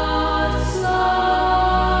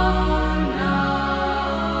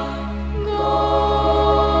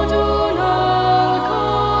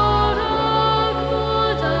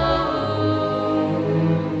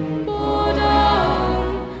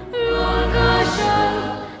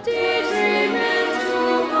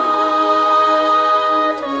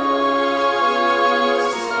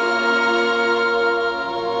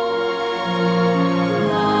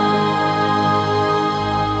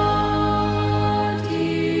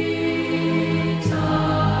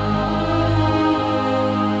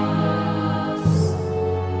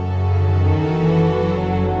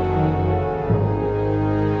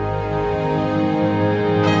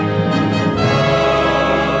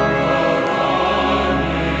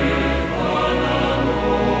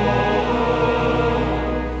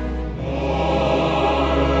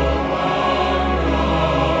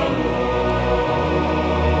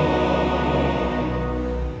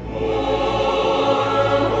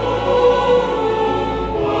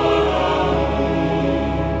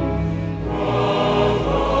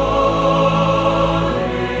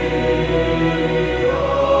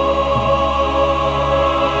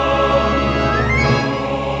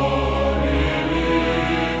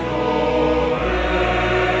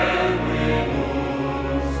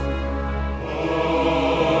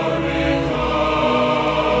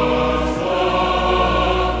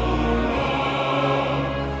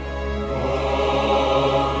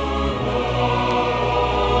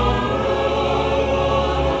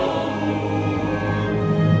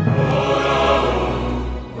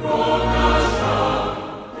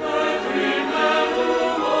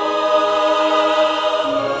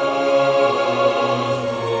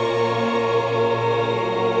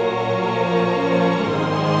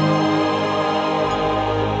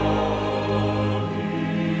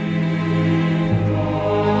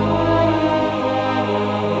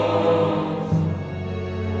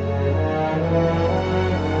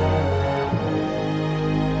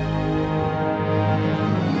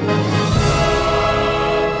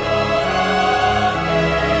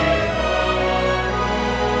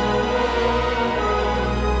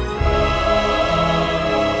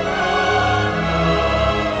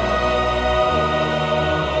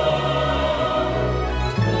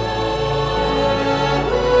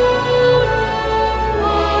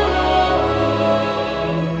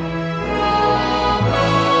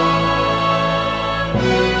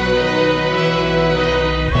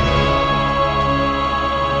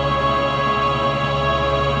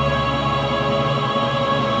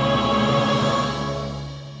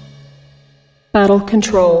Battle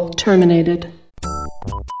control terminated.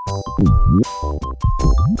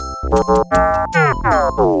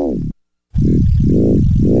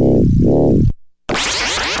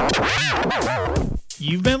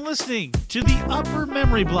 You've been listening to the Upper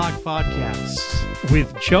Memory Block Podcast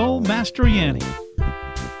with Joe Mastroianni.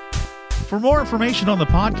 For more information on the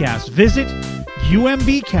podcast, visit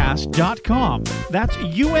UMBCast.com. That's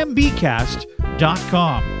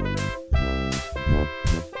UMBCast.com.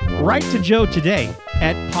 Write to Joe today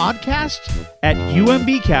at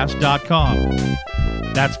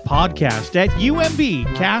podcast@UMBcast.com. That's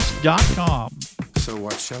podcast@UMBcast.com. So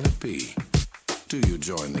what shall it be? Do you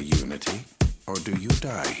join the Unity, or do you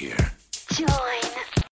die here? Join.